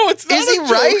No, it's not. Is he a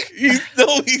joke. right?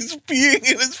 He's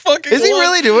peeing in his fucking. is he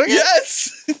really doing it?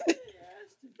 Yes.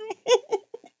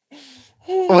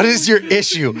 What is your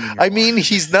issue? I mean,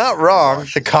 he's not wrong.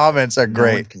 The comments are you. No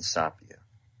one great. can stop you.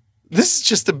 This is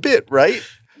just a bit, right?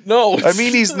 No. I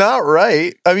mean, he's not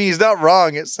right. I mean, he's not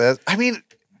wrong. It says. I mean,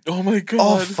 Oh my god.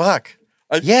 oh fuck.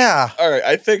 I- Yeah, All right,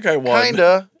 I think I won.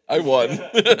 kinda. I won.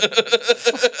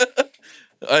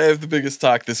 I have the biggest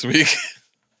talk this week.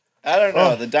 I don't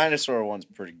know. Oh. The dinosaur one's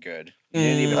pretty good. You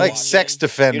didn't even Like watch Sex it. You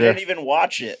Defender. didn't even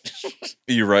watch it.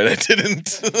 You're right, I didn't.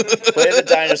 Play the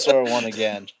dinosaur one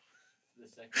again.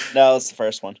 No, it's the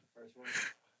first one.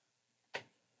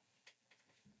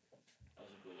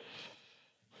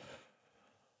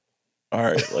 All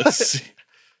right, let's see.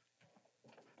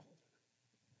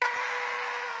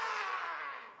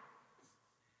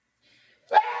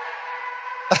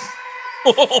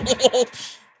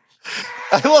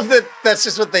 I love that. That's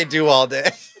just what they do all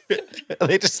day.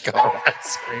 They just go around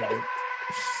screaming.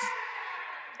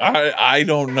 I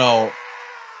don't know.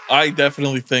 I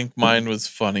definitely think mine was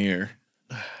funnier.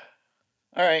 All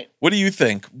right. What do you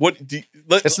think? What do you,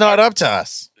 It's not up to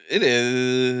us. It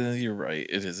is. You're right.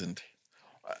 It isn't.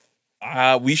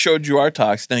 We showed you our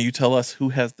talks. Now you tell us who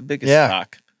has the biggest Yeah.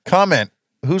 talk. Comment.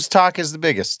 Whose talk is the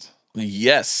biggest?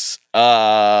 Yes. Who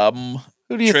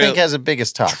do you Trail- think has the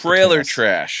biggest talk? Trailer between us?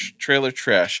 trash. Trailer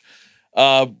trash.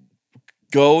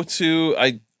 Go to.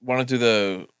 I want to do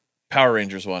the Power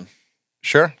Rangers one.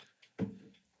 Sure.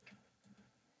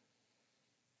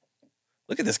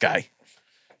 Look at this guy.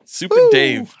 Super Woo.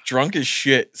 Dave, drunk as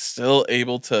shit, still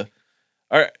able to.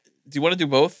 All right. Do you want to do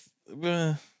both?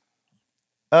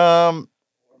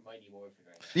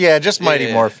 Yeah, just Mighty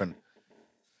Yeah. Morphin.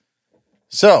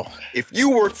 So If you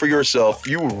work for yourself,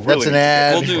 you really that's an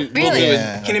ad. We'll do. We'll do Really? it.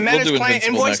 Can he We'll manage do client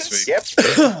Invincible invoices? next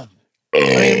week. Yep. I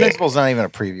mean, Invincible's not even a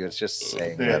preview. It's just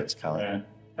saying that it's coming.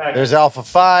 There's Alpha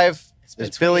 5.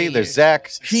 There's Billy. There's Zach.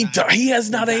 He has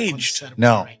not aged.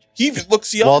 No. He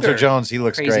looks younger. Walter Jones. He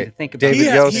looks Crazy great. to think about. David He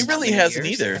Yost. really hasn't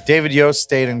either. David Yost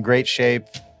stayed in great shape.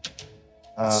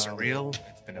 Surreal.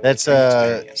 It's been a That's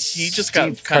He just got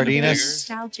Steve kind of bigger. Cardenas.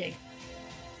 Nostalgic.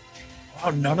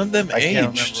 Wow, none of them I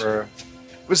can't aged. remember.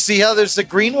 Well, see how there's the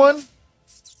green one?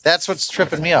 That's what's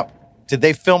tripping me up. Did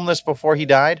they film this before he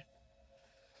died?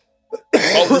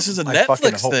 Oh, this is a I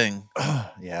fucking Netflix hope- thing,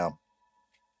 Yeah.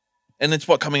 and it's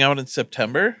what coming out in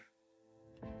September.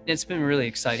 It's been really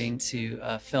exciting to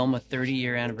film a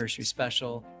 30-year anniversary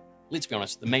special. Let's be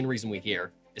honest, the main reason we're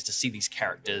here is to see these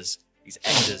characters, these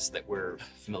actors that we're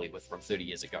familiar with from 30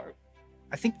 years ago.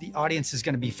 I think the audience is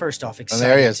going to be first off there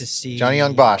excited he is. to see Johnny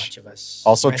Young a Bosch. bunch of us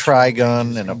Also retro Trigun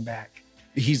Rangers and a- come back.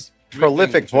 He's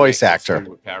prolific voice actor.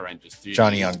 Power Rangers 3D,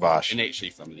 Johnny Young Bosch. and actually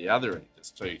from the other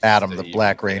Rangers too. Adam, So the he-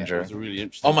 Black yeah, it Ranger. was a really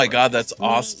interesting Oh my one. god, that's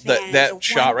awesome! That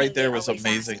shot right there was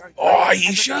amazing. Oh,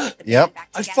 Aisha! Yep.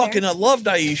 I loved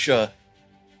Aisha.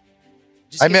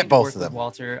 Just I getting met to both work of with them.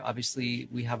 Walter, obviously,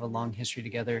 we have a long history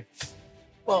together.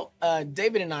 Well,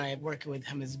 David and I working with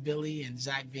him as Billy and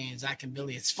Zach being Zach and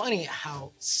Billy. It's funny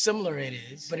how similar it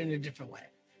is, but in a different way.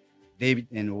 David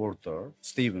and Walter,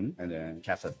 Steven, and then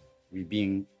Catherine. We've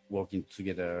been working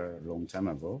together a long time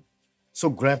ago. So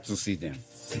glad to see them.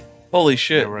 Holy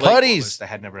shit! were Buddies! That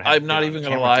had never I'm not even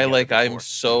gonna lie. Like I'm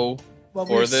so Well,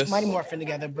 for we're this. Mighty Morphin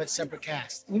together, but separate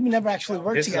cast. We've never actually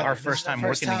worked This is together. our first time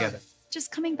working together.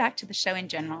 Just coming back to the show in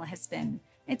general has been,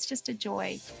 it's just a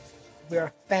joy. We're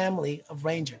a family of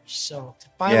Rangers, so to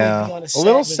finally Yeah. be on a A set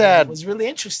little with them sad. was really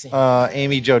interesting.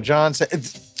 Amy Jo Johnson.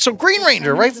 So Green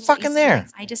Ranger, right fucking there.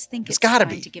 I just think It's it's gotta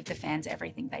time be. to give the fans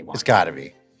everything they want. It's got to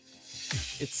be.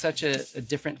 It's such a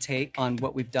different take on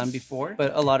what we've done before,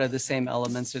 but a lot of the same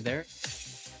elements are there.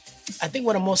 I think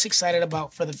what I'm most excited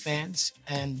about for the fans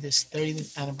and this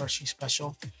 30th anniversary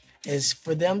special is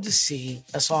for them to see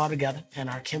us all together and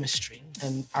our chemistry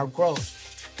and our growth.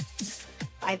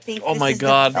 I think. Oh this my is the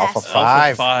God. best Alpha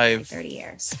 5. 5. 30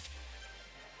 years.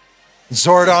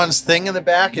 Zordon's thing in the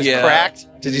back is cracked.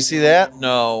 Did you see that?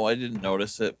 No, I didn't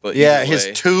notice it. But Yeah, either his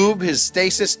way. tube, his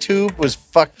stasis tube was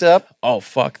fucked up. Oh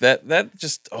fuck that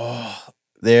just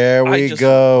There I we just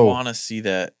go. want to see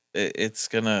that. It's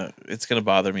gonna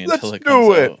bother me until Let's it comes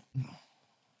do it. out.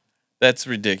 That's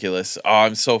ridiculous. Oh,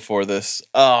 I'm so for this.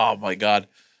 Oh my god.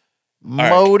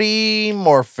 Modi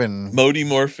Morphin. Modi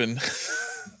Morphin.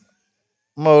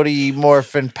 Modi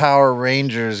Morphin Power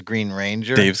Rangers Green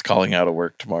Ranger. Dave's calling out of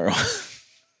work tomorrow.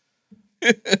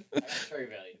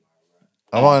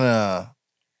 I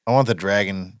want the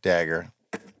Dragon Dagger.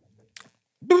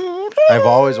 I've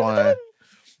always wanted.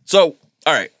 So,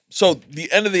 all right. So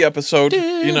the end of the episode,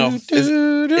 you know,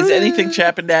 is anything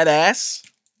chapping that ass?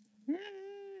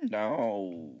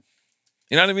 No.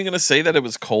 You're not even gonna say that it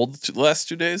was cold the last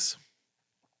 2 days?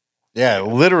 Yeah,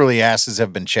 literally asses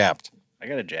have been chapped. I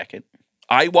got a jacket.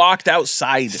 I walked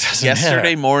outside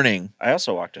yesterday morning. I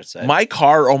also walked outside. My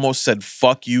car almost said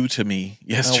 "fuck you" to me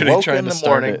yesterday. I woke trying in to the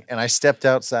start morning it. and I stepped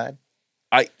outside.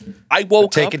 I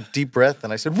woke Take up. a deep breath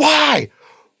and I said, "Why?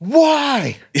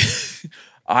 Why?"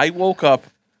 I woke up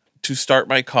to start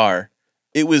my car.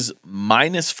 It was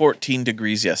minus 14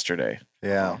 degrees yesterday.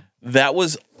 Yeah. That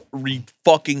was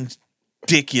fucking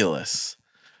ridiculous.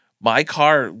 My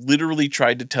car literally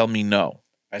tried to tell me no.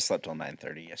 I slept till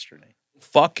 9:30 yesterday.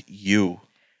 Fuck you.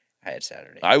 I had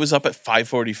Saturday. I was up at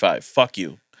 5:45. Fuck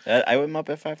you. I wake up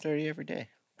at 5:30 every day.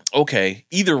 Okay.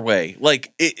 Either way,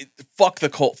 like fuck the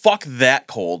cold. Fuck that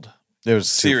cold. It was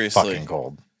seriously fucking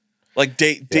cold. Like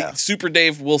Super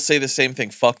Dave will say the same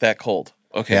thing. Fuck that cold.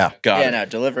 Okay. Yeah. Got it. No,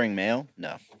 delivering mail?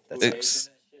 No. That's It's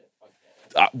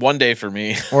one day for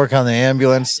me. Work on the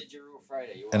ambulance,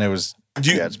 and it was.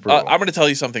 Yeah, it's brutal. I'm going to tell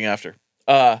you something after.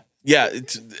 Yeah.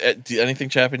 Anything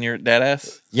chapping your dad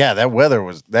ass? Yeah, that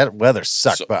weather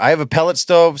sucked. But I have a pellet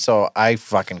stove, so I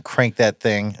fucking cranked that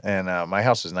thing, and my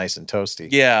house was nice and toasty.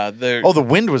 Yeah. The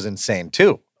wind was insane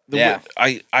too.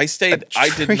 I stayed. I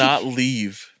did not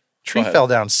leave. Tree fell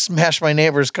down, smashed my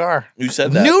neighbor's car. Who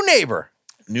said that? New neighbor.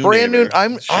 Brand new.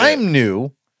 I'm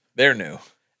new. They're new.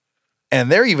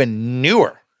 And they're even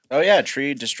newer. Oh yeah, a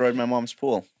tree destroyed my mom's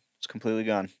pool. It's completely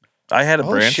gone. I had a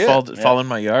branch fall in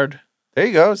my yard. There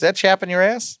you go. Is that chapping your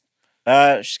ass?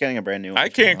 She's getting a brand new one. I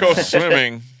can't go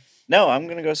swimming. No, I'm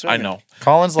gonna go swimming. I know.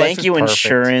 Colin's life Thank is you, perfect.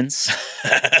 insurance.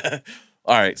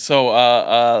 All right, so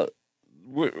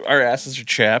our asses are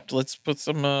chapped. Let's put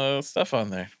some stuff on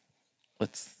there.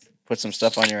 Let's put some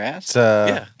stuff on your ass.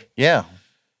 Yeah.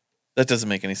 That doesn't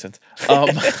make any sense.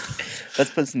 Let's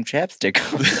put some chapstick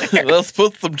on there. Let's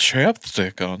put some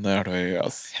chapstick on that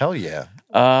ass. Hell yeah.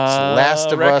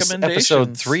 Last of Us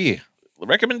episode 3.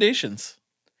 Recommendations.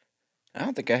 I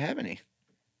don't think I have any.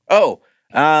 Oh,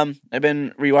 I've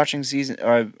been rewatching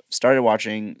I've started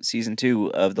watching season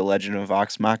 2 of The Legend of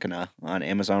Vox Machina on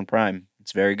Amazon Prime.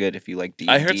 It's very good if you like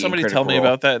D&D. I heard somebody tell me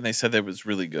about that, and they said that it was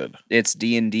really good. It's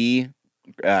D&D,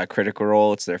 Critical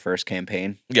Role. It's their first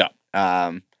campaign. Yeah.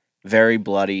 Very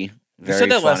bloody. Very you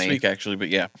said that funny. last week, actually, but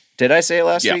yeah. Did I say it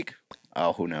last week?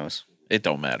 Oh, who knows? It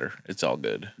don't matter. It's all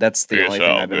good. That's the only thing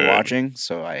I've been watching,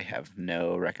 so I have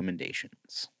no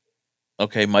recommendations.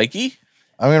 Okay, Mikey?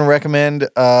 I'm going to recommend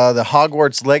the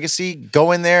Hogwarts Legacy.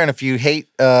 Go in there, and if you hate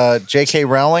J.K.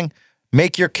 Rowling,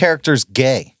 make your characters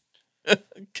gay.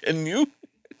 Can you?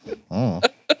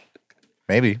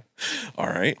 Maybe. All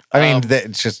right. I mean,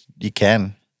 it's just, you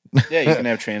can. Yeah, you can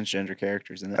have transgender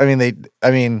characters in it.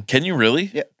 I mean, can you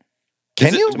really? Yeah.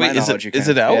 Can you? Wait, is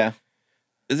it out? Yeah.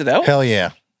 Is it out? Hell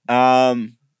yeah.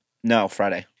 No,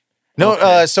 Friday.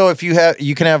 No, so if you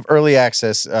can have early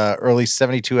access, early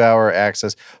 72-hour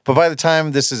access. But by the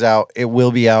time this is out, it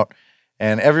will be out.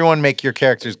 And everyone make your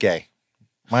characters gay.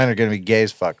 Mine are going to be gay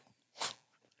as fuck.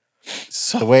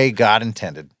 The way God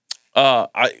intended.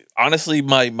 I honestly,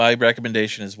 my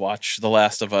recommendation is watch The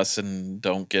Last of Us and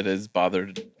don't get as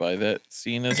bothered by that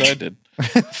scene as I did.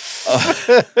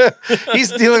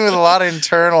 He's dealing with a lot of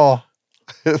internal,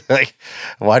 like,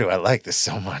 why do I like this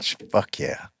so much? Fuck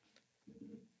yeah.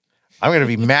 I'm going to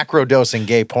be macro dosing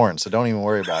gay porn, so don't even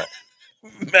worry about it.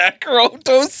 Macro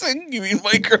dosing? You mean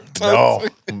micro dosing? No,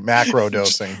 macro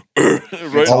dosing.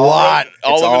 Right, a lot.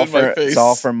 It's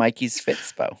all for Mikey's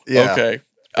Fitspo. Yeah. Okay.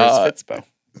 Fitspo.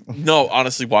 No,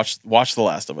 honestly, watch The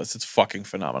Last of Us. It's fucking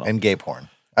phenomenal. And gay porn.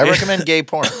 I recommend gay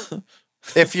porn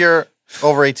if you're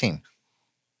over 18.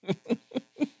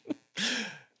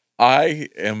 I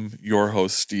am your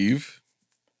host, Steve.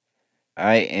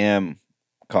 I am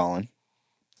Colin.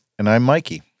 And I'm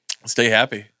Mikey. Stay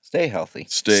happy. Stay healthy.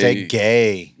 Stay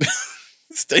gay.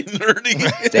 Stay nerdy.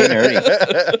 Stay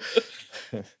nerdy.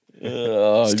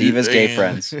 Steve has gay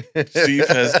friends. Steve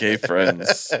has gay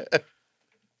friends.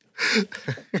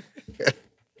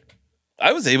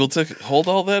 I was able to hold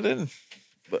all that in.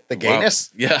 The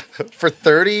gayness? Wow. Yeah. For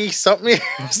 30-something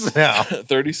years now.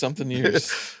 30-something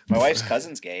years. My wife's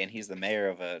cousin's gay, and he's the mayor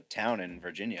of a town in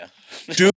Virginia. Dude,